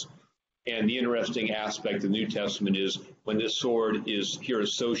nations. And the interesting aspect of the New Testament is when this sword is here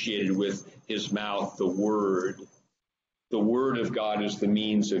associated with his mouth, the word of God is the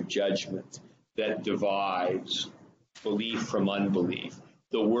means of judgment that divides belief from unbelief.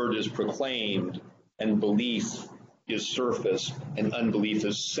 The word is proclaimed and belief is surfaced and unbelief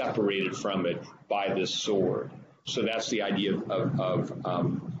is separated from it by this sword. So that's the idea of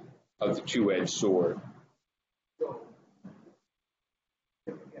the two-edged sword.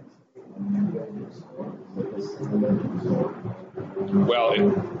 Well, it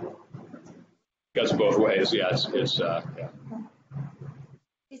goes both ways. Yeah, it's yeah.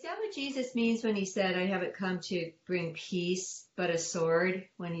 Is that what Jesus means when he said, I haven't come to bring peace, but a sword,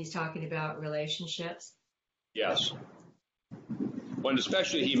 when he's talking about relationships? Yes. When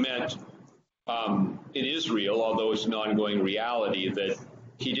especially he meant in Israel, although it's an ongoing reality, that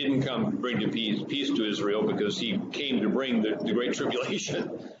he didn't come to bring peace to Israel because he came to bring the Great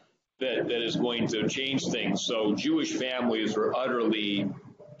Tribulation that is going to change things. So Jewish families were utterly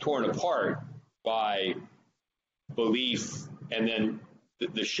torn apart by belief and then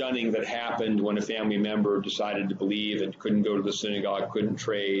the shunning that happened when a family member decided to believe and couldn't go to the synagogue, couldn't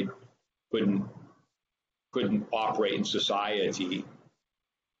trade, couldn't operate in society.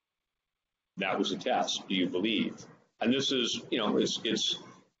 That was a test. Do you believe? And this is, it's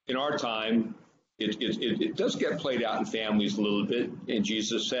in our time, it does get played out in families a little bit. And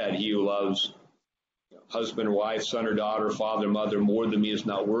Jesus said, he who loves husband or wife, son or daughter, father, mother more than me is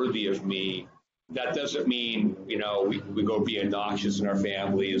not worthy of me. That doesn't mean, we go be obnoxious in our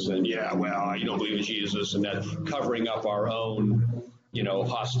families and, you don't believe in Jesus, and that covering up our own,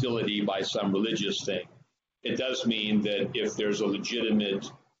 hostility by some religious thing. It does mean that if there's a legitimate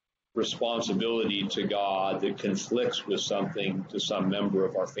responsibility to God that conflicts with something to some member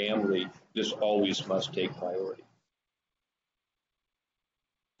of our family, this always must take priority.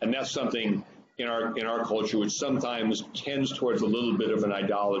 And that's something, in our culture, which sometimes tends towards a little bit of an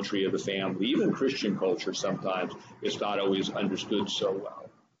idolatry of the family. Even Christian culture sometimes it's not always understood so well.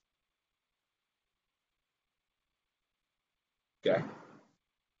 Okay.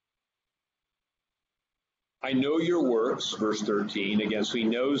 I know your works, verse 13. Again, so he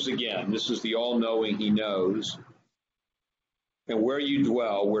knows again. This is the all-knowing, he knows. And where you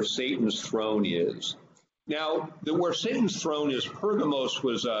dwell, where Satan's throne is. Now, where Satan's throne is, Pergamos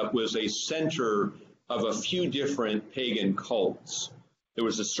was a center of a few different pagan cults. There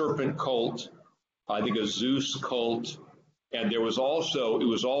was a serpent cult, I think a Zeus cult, and it was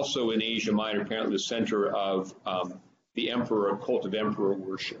also in Asia Minor, apparently the center of the emperor, cult of emperor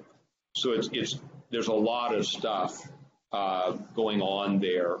worship. So there's a lot of stuff going on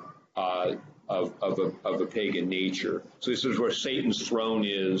there of a pagan nature. So this is where Satan's throne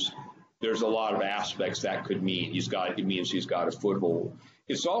is. There's a lot of aspects that could mean. It means he's got a foothold.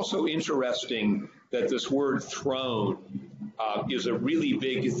 It's also interesting that this word throne is a really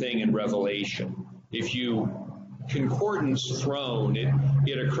big thing in Revelation. If you concordance throne,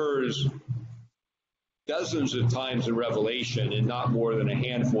 it occurs dozens of times in Revelation and not more than a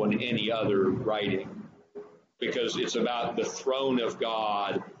handful in any other writing, because it's about the throne of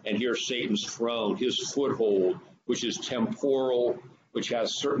God, and here's Satan's throne, his foothold, which is temporal, which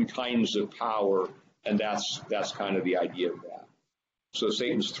has certain kinds of power, and that's kind of the idea of that. So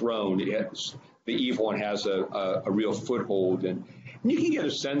Satan's throne, the evil one has a real foothold, and you can get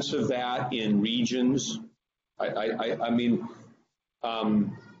a sense of that in regions. I mean,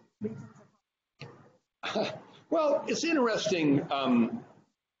 well, it's interesting. I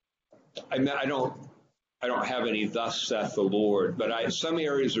don't have any "thus saith the Lord," but some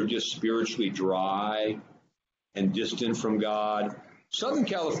areas are just spiritually dry and distant from God. Southern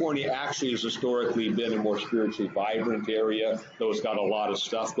California actually has historically been a more spiritually vibrant area, though it's got a lot of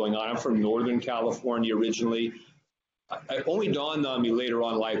stuff going on. I'm from Northern California originally. It only dawned on me later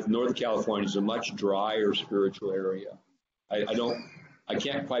on in life, Northern California is a much drier spiritual area. I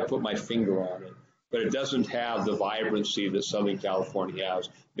can't quite put my finger on it, but it doesn't have the vibrancy that Southern California has.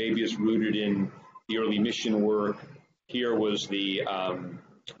 Maybe it's rooted in the early mission work. Here was the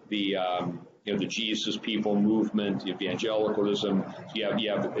Jesus people movement, evangelicalism. You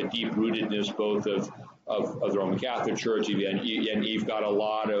have a deep rootedness both of the Roman Catholic Church, and you've got a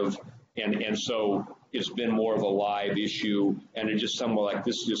lot of, and so it's been more of a live issue, and it's just somewhat like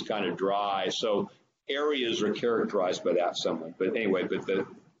this is just kind of dry. So areas are characterized by that somewhat. But anyway, but the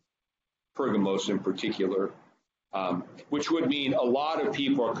Pergamos in particular, which would mean a lot of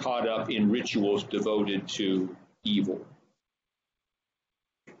people are caught up in rituals devoted to evil.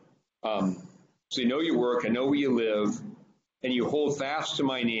 So you know your work, I know where you live, and you hold fast to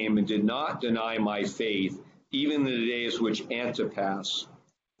my name and did not deny my faith, even in the days which Antipas,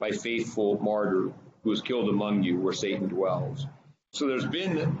 my faithful martyr, who was killed among you, where Satan dwells. So there's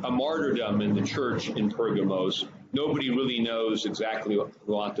been a martyrdom in the church in Pergamos. Nobody really knows exactly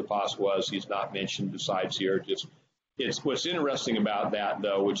who Antipas was. He's not mentioned besides here. It's what's interesting about that,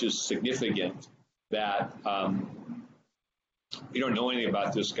 though, which is significant, that we don't know anything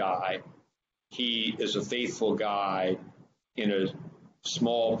about this guy. He is a faithful guy in a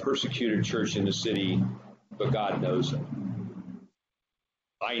small persecuted church in the city, but God knows him.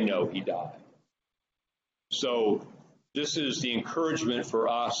 I know he died. So this is the encouragement for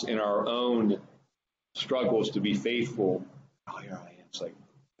us in our own struggles to be faithful. Oh, here I am. It's like,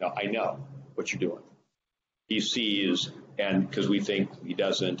 no, I know what you're doing. He sees, and because we think he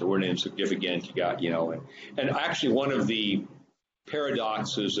doesn't, or we're insignificant, you got, and actually one of the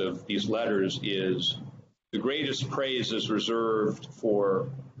paradoxes of these letters is the greatest praise is reserved for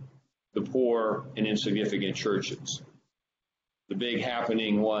the poor and insignificant churches. The big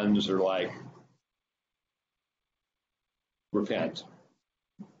happening ones are like, repent.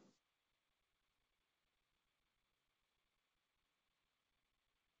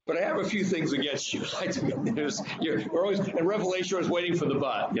 But I have a few things against you. We're always, and Revelation is waiting for the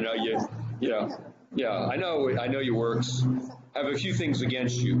but. I know your works. I have a few things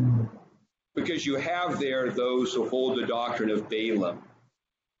against you, because you have there those who hold the doctrine of Balaam,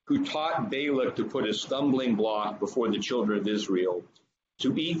 who taught Balak to put a stumbling block before the children of Israel,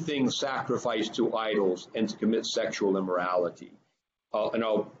 to eat things sacrificed to idols, and to commit sexual immorality. And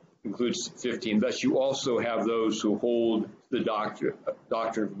I'll include 15. Thus you also have those who hold the doctrine of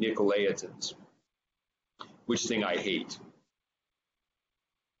Nicolaitans, which thing I hate.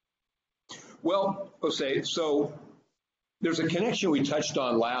 Well, okay, so there's a connection we touched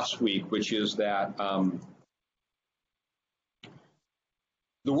on last week, which is that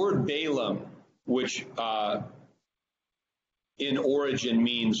the word Balaam, which in origin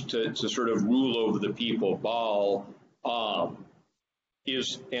means to sort of rule over the people. Baal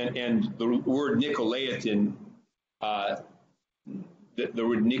is, and the word Nicolaitan, the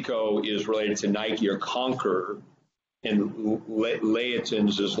word Nico is related to Nike or conquer, and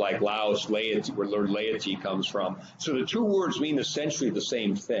Laetans is like Laos, laity, where the word laity comes from. So the two words mean essentially the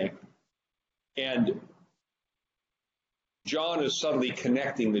same thing. And John is subtly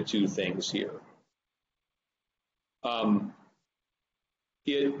connecting the two things here. And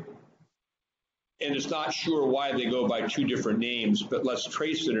it's not sure why they go by two different names, but let's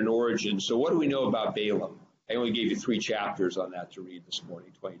trace it in origin. So what do we know about Balaam? I only gave you 3 chapters on that to read this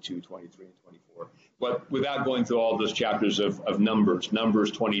morning, 22, 23, and 24. But without going through all those chapters of Numbers, Numbers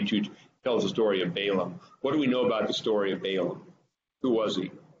 22 tells the story of Balaam. What do we know about the story of Balaam? Who was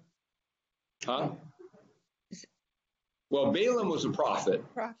he? Huh? Well, Balaam was a prophet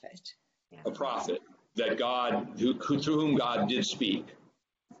that God, through whom God did speak.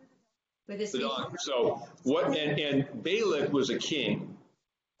 So what? And Balak was a king,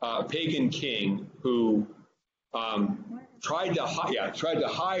 a pagan king who tried to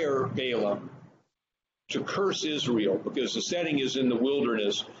hire Balaam to curse Israel, because the setting is in the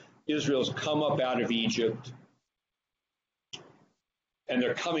wilderness. Israel's come up out of Egypt, and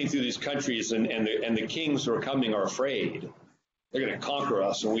they're coming through these countries, and the kings who are coming are afraid. They're going to conquer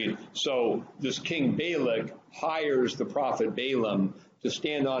us. So this king Balak hires the prophet Balaam to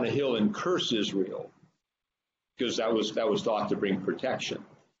stand on a hill and curse Israel, because that was thought to bring protection.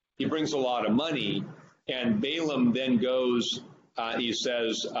 He brings a lot of money, and Balaam then goes, he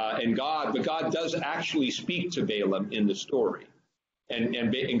says, but God does actually speak to Balaam in the story.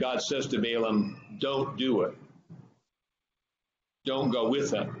 And God says to Balaam, don't do it. Don't go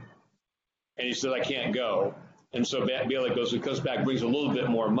with him. And he said, I can't go. And so Balak comes back, brings a little bit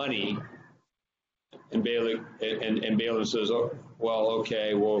more money. And Balaam says, oh, well,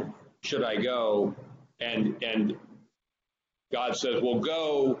 okay, well, should I go? And God says, well,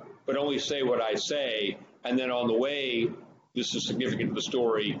 go, but only say what I say. And then on the way, this is significant to the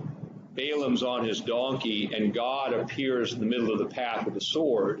story, Balaam's on his donkey, and God appears in the middle of the path with a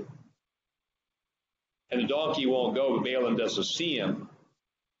sword. And the donkey won't go, but Balaam doesn't see him.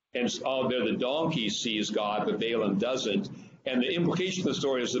 And the donkey sees God, but Balaam doesn't. And the implication of the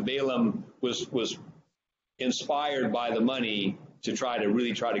story is that Balaam was inspired by the money to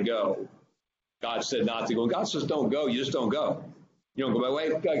really try to go. God said not to go. God says, don't go. You just don't go. You don't go my way.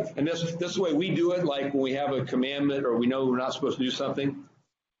 And this is the way we do it, like when we have a commandment or we know we're not supposed to do something.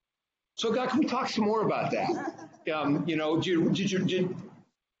 So God, can we talk some more about that? Can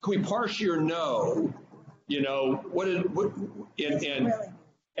we parse your no?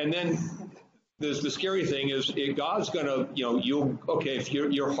 And then the scary thing is God's going to, if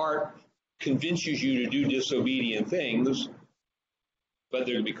your heart convinces you to do disobedient things, but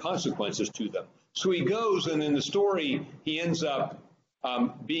there will be consequences to them. So he goes, and in the story, he ends up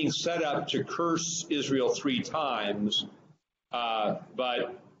being set up to curse Israel 3 times.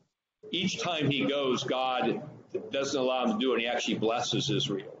 But each time he goes, God doesn't allow him to do it, and he actually blesses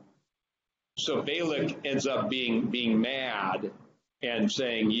Israel. So Balak ends up being mad and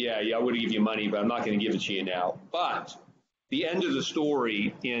saying, yeah, I would give you money, but I'm not going to give it to you now. But the end of the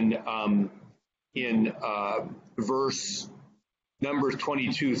story in verse Numbers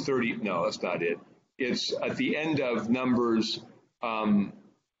 22:30. No, that's not it. It's at the end of Numbers. Can't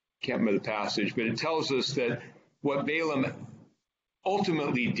remember the passage, but it tells us that what Balaam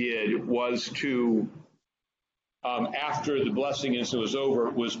ultimately did was to, after the blessing incident was over,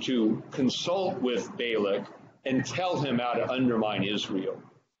 was to consult with Balak and tell him how to undermine Israel.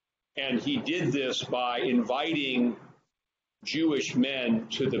 And he did this by inviting Jewish men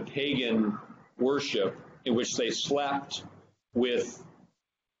to the pagan worship in which they slept with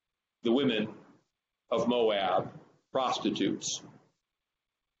the women of Moab, prostitutes.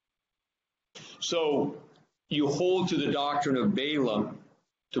 So you hold to the doctrine of Balaam.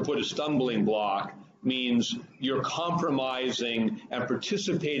 To put a stumbling block means you're compromising and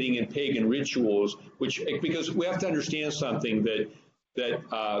participating in pagan rituals, because we have to understand something that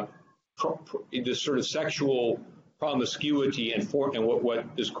this sort of sexual promiscuity and what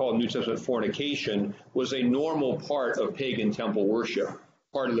is called New Testament fornication was a normal part of pagan temple worship,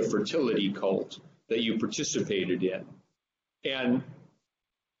 part of the fertility cult that you participated in. And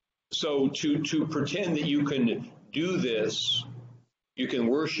so to pretend that you can do this, you can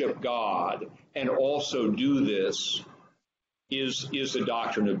worship God and also do this is the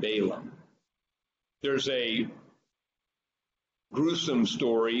doctrine of Balaam. There's a gruesome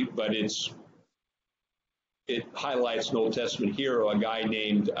story, but it highlights an Old Testament hero, a guy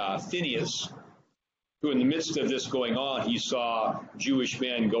named Phineas, who in the midst of this going on, he saw Jewish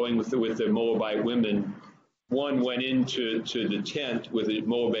men going with the Moabite women. One went into the tent with a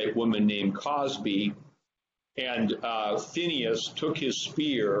Moabite woman named Cosby, and Phineas took his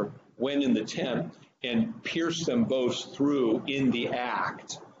spear, went in the tent, and pierced them both through in the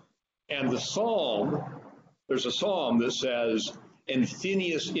act. And there's a psalm that says, and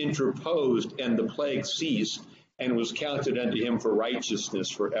Phineas interposed, and the plague ceased, and was counted unto him for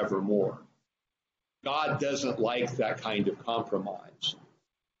righteousness forevermore. God doesn't like that kind of compromise.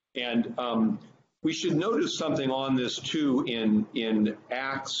 And we should notice something on this too in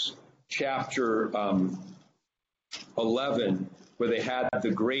Acts chapter 11, where they had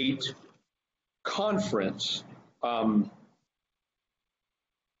the great conference. Let's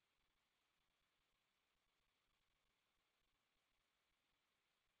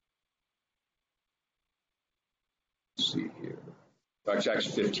see here. Acts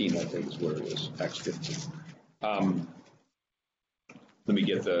 15, I think is where it is. Acts 15. Let me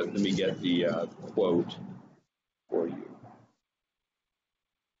get the quote for you.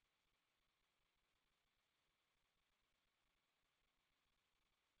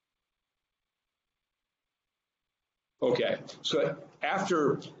 Okay, so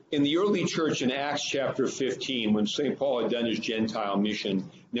in the early church in Acts chapter 15, when St. Paul had done his Gentile mission,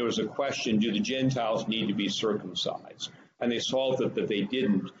 there was a question, do the Gentiles need to be circumcised? And they solved it that they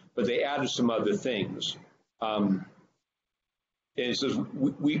didn't, but they added some other things. And it says,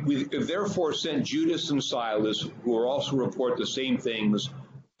 we therefore sent Judas and Silas, who are also report the same things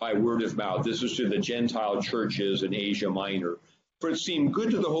by word of mouth. This is to the Gentile churches in Asia Minor. For it seemed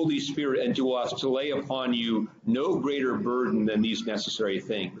good to the Holy Spirit and to us to lay upon you no greater burden than these necessary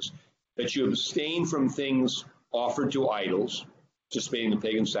things, that you abstain from things offered to idols, participating in the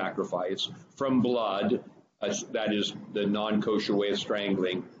pagan sacrifice, from blood, that is the non-kosher way of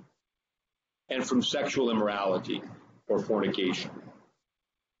strangling, and from sexual immorality or fornication.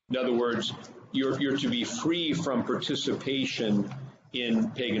 In other words, you're to be free from participation in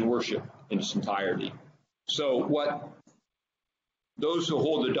pagan worship in its entirety. So what those who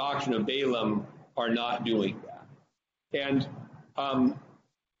hold the doctrine of Balaam are not doing that. And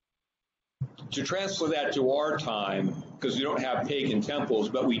to translate that to our time, because we don't have pagan temples,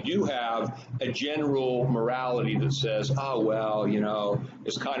 but we do have a general morality that says,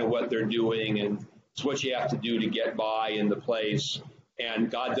 it's kind of what they're doing, and it's what you have to do to get by in the place, and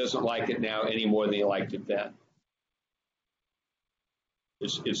God doesn't like it now any more than he liked it then.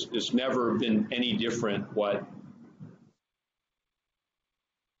 It's never been any different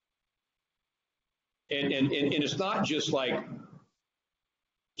And it's not just like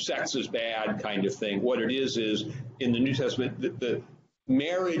sex is bad kind of thing. What it is in the New Testament, the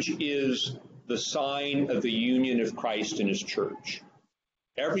marriage is the sign of the union of Christ and his church.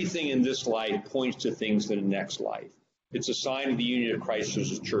 Everything in this life points to things in the next life. It's a sign of the union of Christ and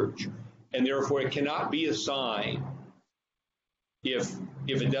his church. And therefore it cannot be a sign if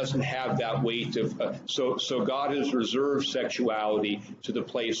it doesn't have that weight of so God has reserved sexuality to the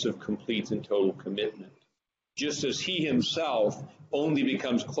place of complete and total commitment, just as he himself only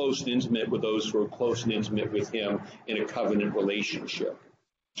becomes close and intimate with those who are close and intimate with him in a covenant relationship.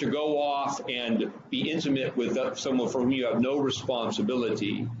 To go off and be intimate with someone for whom you have no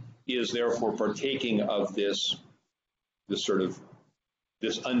responsibility is therefore partaking of this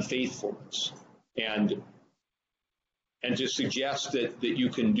unfaithfulness. And to suggest that you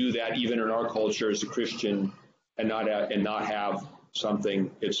can do that even in our culture as a Christian and not have something,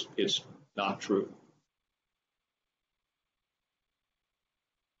 it's not true.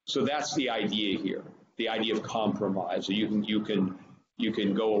 So that's the idea here, the idea of compromise. So you can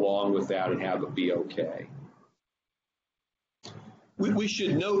go along with that and have it be okay. We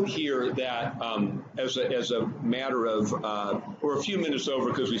should note here that as a matter of, we're a few minutes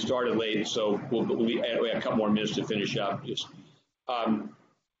over because we started late, so we have a couple more minutes to finish up.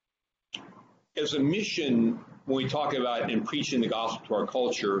 As a mission, when we talk about and preaching the gospel to our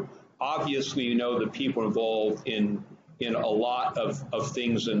culture, obviously the people involved in a lot of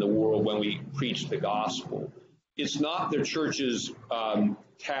things in the world when we preach the gospel. It's not the church's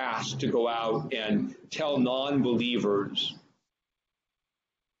task to go out and tell non-believers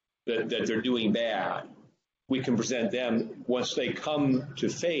that they're doing bad. We can present them, once they come to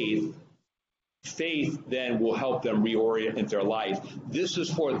faith then will help them reorient their life. This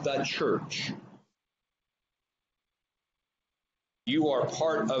is for the church. You are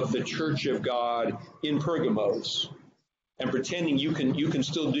part of the church of God in Pergamos, and pretending you can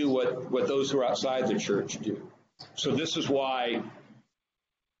still do what those who are outside the church do. So this is why,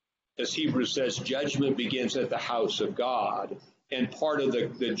 as Hebrews says, judgment begins at the house of God. And part of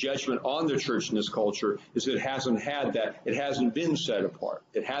the judgment on the church in this culture is that it hasn't had that, it hasn't been set apart.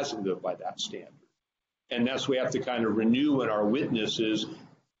 It hasn't lived by that standard. And that's we have to kind of renew in our witnesses.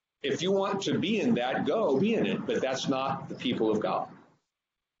 If you want to be in that, go be in it. But that's not the people of God.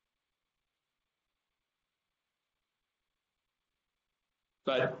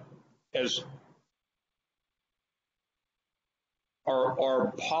 But as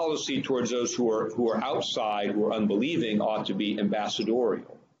our policy towards those who are outside, who are unbelieving, ought to be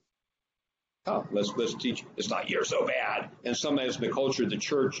ambassadorial. Oh, let's teach. It's not you're so bad. And sometimes in the culture, the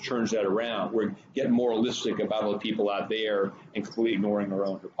church turns that around. We're getting moralistic about all the people out there and completely ignoring our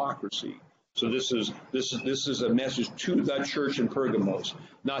own hypocrisy. So this is a message to the church in Pergamos,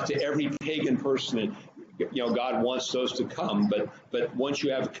 not to every pagan person. God wants those to come, but once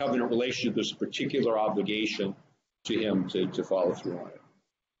you have a covenant relationship, there's a particular obligation to him to follow through on it.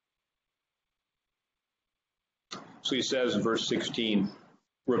 So he says in verse 16,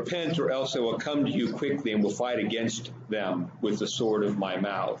 repent or else I will come to you quickly and will fight against them with the sword of my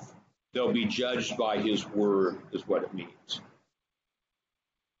mouth. They'll be judged by his word is what it means.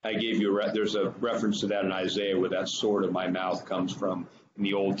 I gave you there's a reference to that in Isaiah where that sword of my mouth comes from in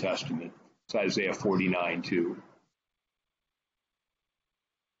the Old Testament. It's Isaiah 49:2.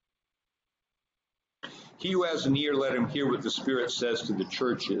 He who has an ear, let him hear what the Spirit says to the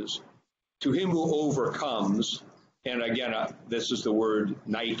churches. To him who overcomes, and again, this is the word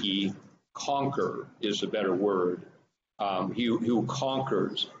Nike, conquer is a better word. He who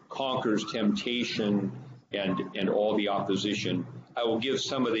conquers temptation and all the opposition. I will give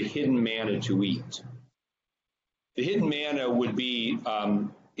some of the hidden manna to eat. The hidden manna would be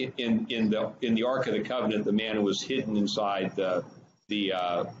in the Ark of the Covenant. The manna was hidden inside the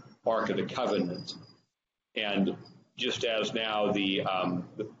Ark of the Covenant. And just as now the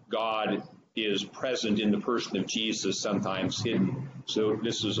God is present in the person of Jesus, sometimes hidden. So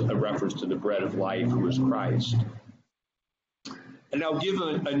this is a reference to the bread of life, who is Christ. And I'll give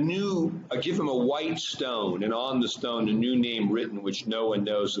him a white stone, and on the stone a new name written, which no one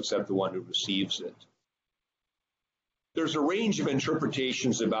knows except the one who receives it. There's a range of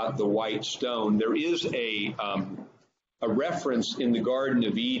interpretations about the white stone. There is a reference in the Garden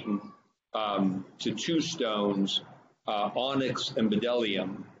of Eden to two stones, onyx and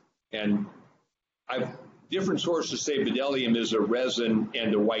bdellium, and different sources say bdellium is a resin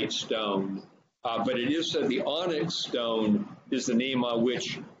and a white stone, but it is said the onyx stone is the name on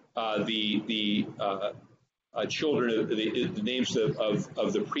which the children, the names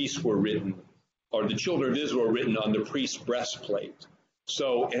of the priests were written, or the children of Israel were written on the priest's breastplate.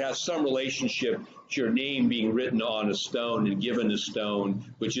 So it has some relationship to your name being written on a stone and given a stone,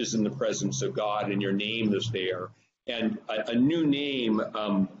 which is in the presence of God, and your name is there. And a new name,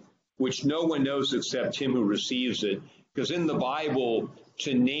 which no one knows except him who receives it, because in the Bible,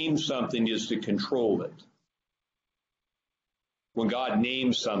 to name something is to control it. When God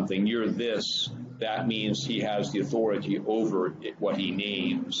names something, you're this, that means he has the authority over what he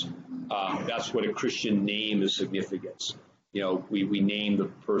names. That's what a Christian name is significance. We name the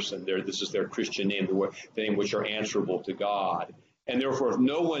person there. This is their Christian name, the name which are answerable to God. And therefore, if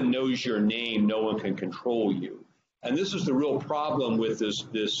no one knows your name, no one can control you. And this is the real problem with this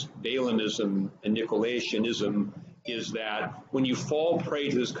Balaamism and Nicolaitanism, is that when you fall prey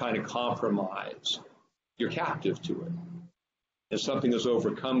to this kind of compromise, you're captive to it. And something has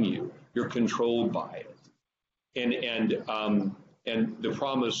overcome you. You're controlled by it. And the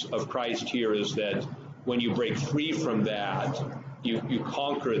promise of Christ here is that when you break free from that, you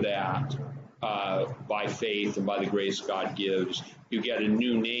conquer that by faith and by the grace God gives. You get a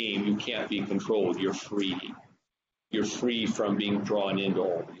new name. You can't be controlled. You're free. You're free from being drawn into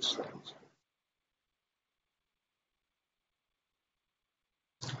all these things.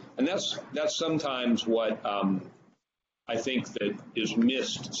 And that's sometimes what I think that is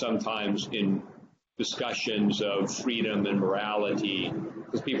missed sometimes in discussions of freedom and morality,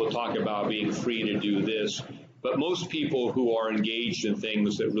 because people talk about being free to do this, but most people who are engaged in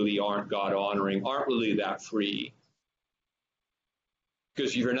things that really aren't God-honoring aren't really that free.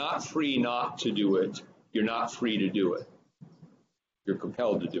 Because if you're not free not to do it, you're not free to do it. You're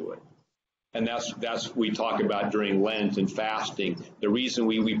compelled to do it. And that's we talk about during Lent and fasting. The reason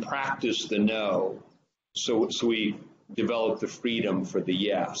we practice the no, so we develop the freedom for the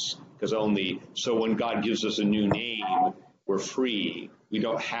yes. So when God gives us a new name, we're free. We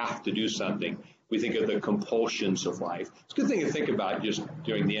don't have to do something. We think of the compulsions of life. It's a good thing to think about just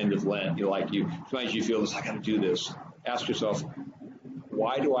during the end of Lent. Sometimes you feel this, I got to do this. Ask yourself,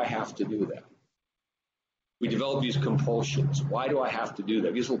 why do I have to do that? We develop these compulsions. Why do I have to do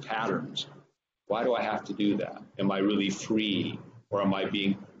that? These little patterns. Why do I have to do that? Am I really free, or am I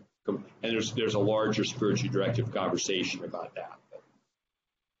being? And there's a larger spiritually directive conversation about that.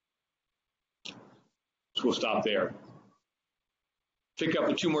 So we'll stop there. Pick up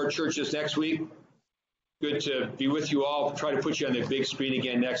with 2 more churches next week. Good to be with you all. Try to put you on the big screen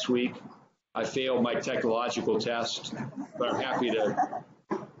again next week. I failed my technological test, but I'm happy to.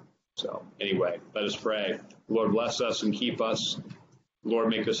 So anyway, let us pray. Lord, bless us and keep us. Lord,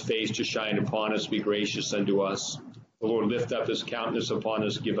 make his face to shine upon us, be gracious unto us. The Lord, lift up his countenance upon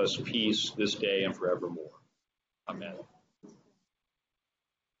us, give us peace this day and forevermore. Amen.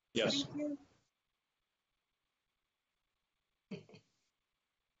 Yes.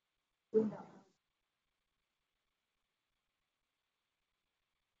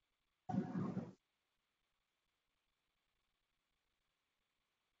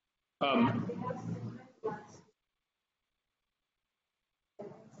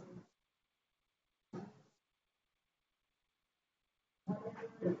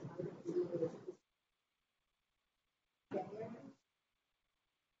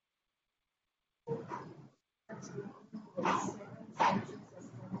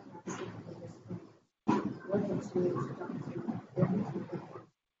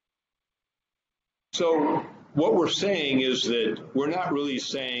 So what we're saying is that we're not really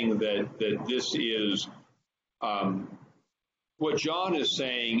saying that this is, what John is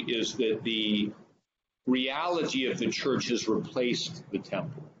saying is that the reality of the church has replaced the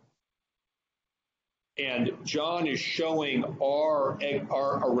temple. And John is showing our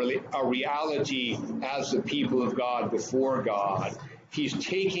reality as the people of God before God. He's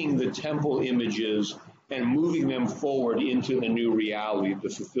taking the temple images and moving them forward into the new reality, the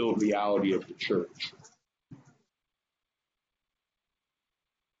fulfilled reality of the church.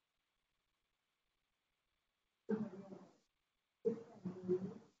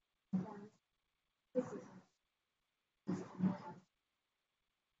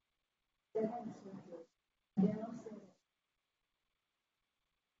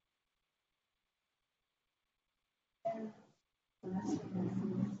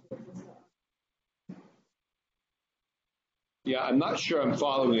 Yeah, I'm not sure I'm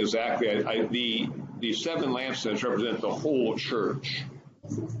following exactly. The 7 lampstands represent the whole church.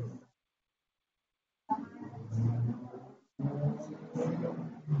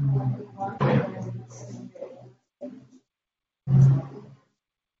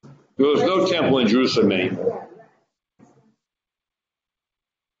 There was no temple in Jerusalem anymore.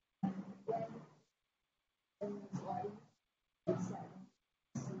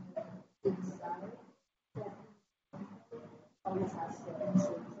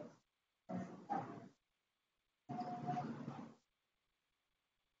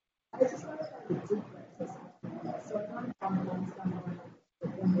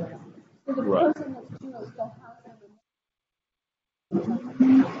 Right.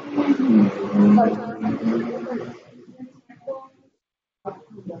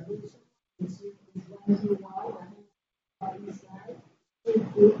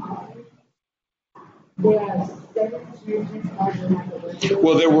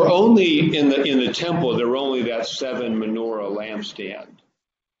 Well, there were only in the temple. There were only that 7 menorah lampstand.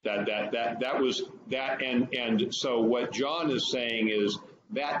 That was that, and so what John is saying is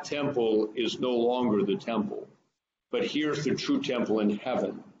that temple is no longer the temple, but here's the true temple in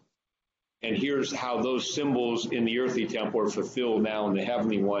heaven, and here's how those symbols in the earthly temple are fulfilled now in the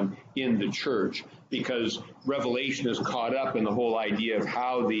heavenly one in the church, because Revelation is caught up in the whole idea of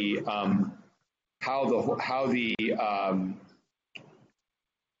how the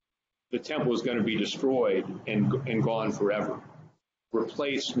temple is going to be destroyed and gone forever,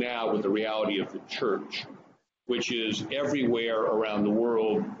 replaced now with the reality of the church, which is everywhere around the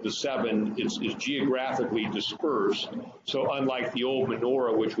world. The 7 is geographically dispersed. So unlike the old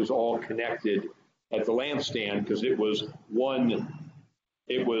menorah, which was all connected at the lampstand, because it was one,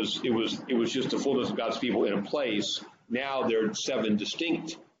 it was just the fullness of God's people in a place. Now there are 7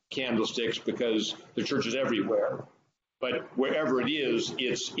 distinct candlesticks because the church is everywhere. But wherever it is,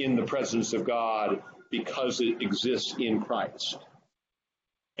 it's in the presence of God because it exists in Christ.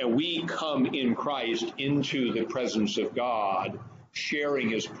 And we come in Christ into the presence of God, sharing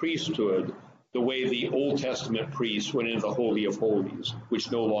his priesthood the way the Old Testament priests went into the Holy of Holies, which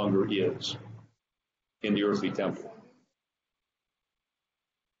no longer is in the earthly temple.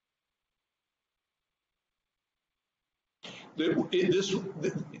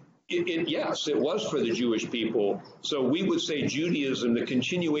 Yes, it was for the Jewish people. So we would say Judaism, the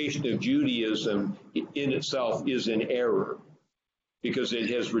continuation of Judaism in itself is in error, because it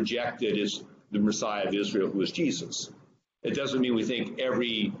has rejected the Messiah of Israel, who is Jesus. It doesn't mean we think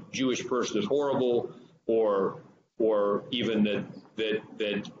every Jewish person is horrible, or even that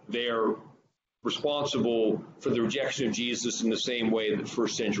they're responsible for the rejection of Jesus in the same way that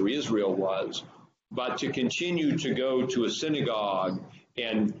first century Israel was. But to continue to go to a synagogue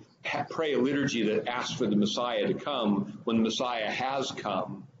and pray a liturgy that asks for the Messiah to come when the Messiah has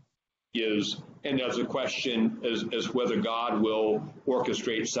come and there's a question as whether God will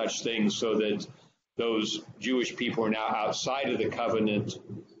orchestrate such things so that those Jewish people who are now outside of the covenant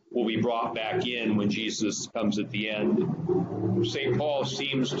will be brought back in when Jesus comes at the end. St. Paul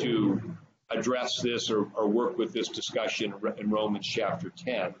seems to address this or work with this discussion in Romans chapter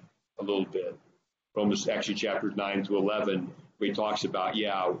 10 a little bit. Romans actually chapters 9 to 11, where he talks about,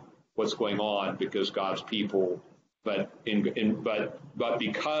 what's going on because God's people, but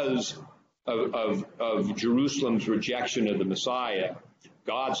because of Jerusalem's rejection of the Messiah,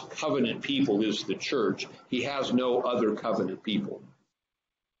 God's covenant people is the church. He has no other covenant people.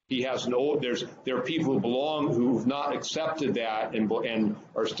 He has there are people who've not accepted that and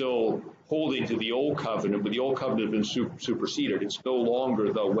are still holding to the old covenant, but the old covenant has been superseded. It's no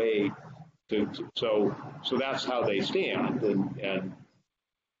longer the way so that's how they stand. And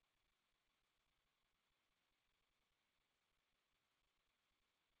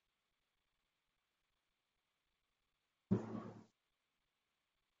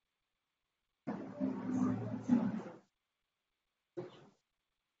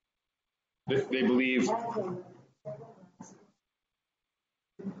they believe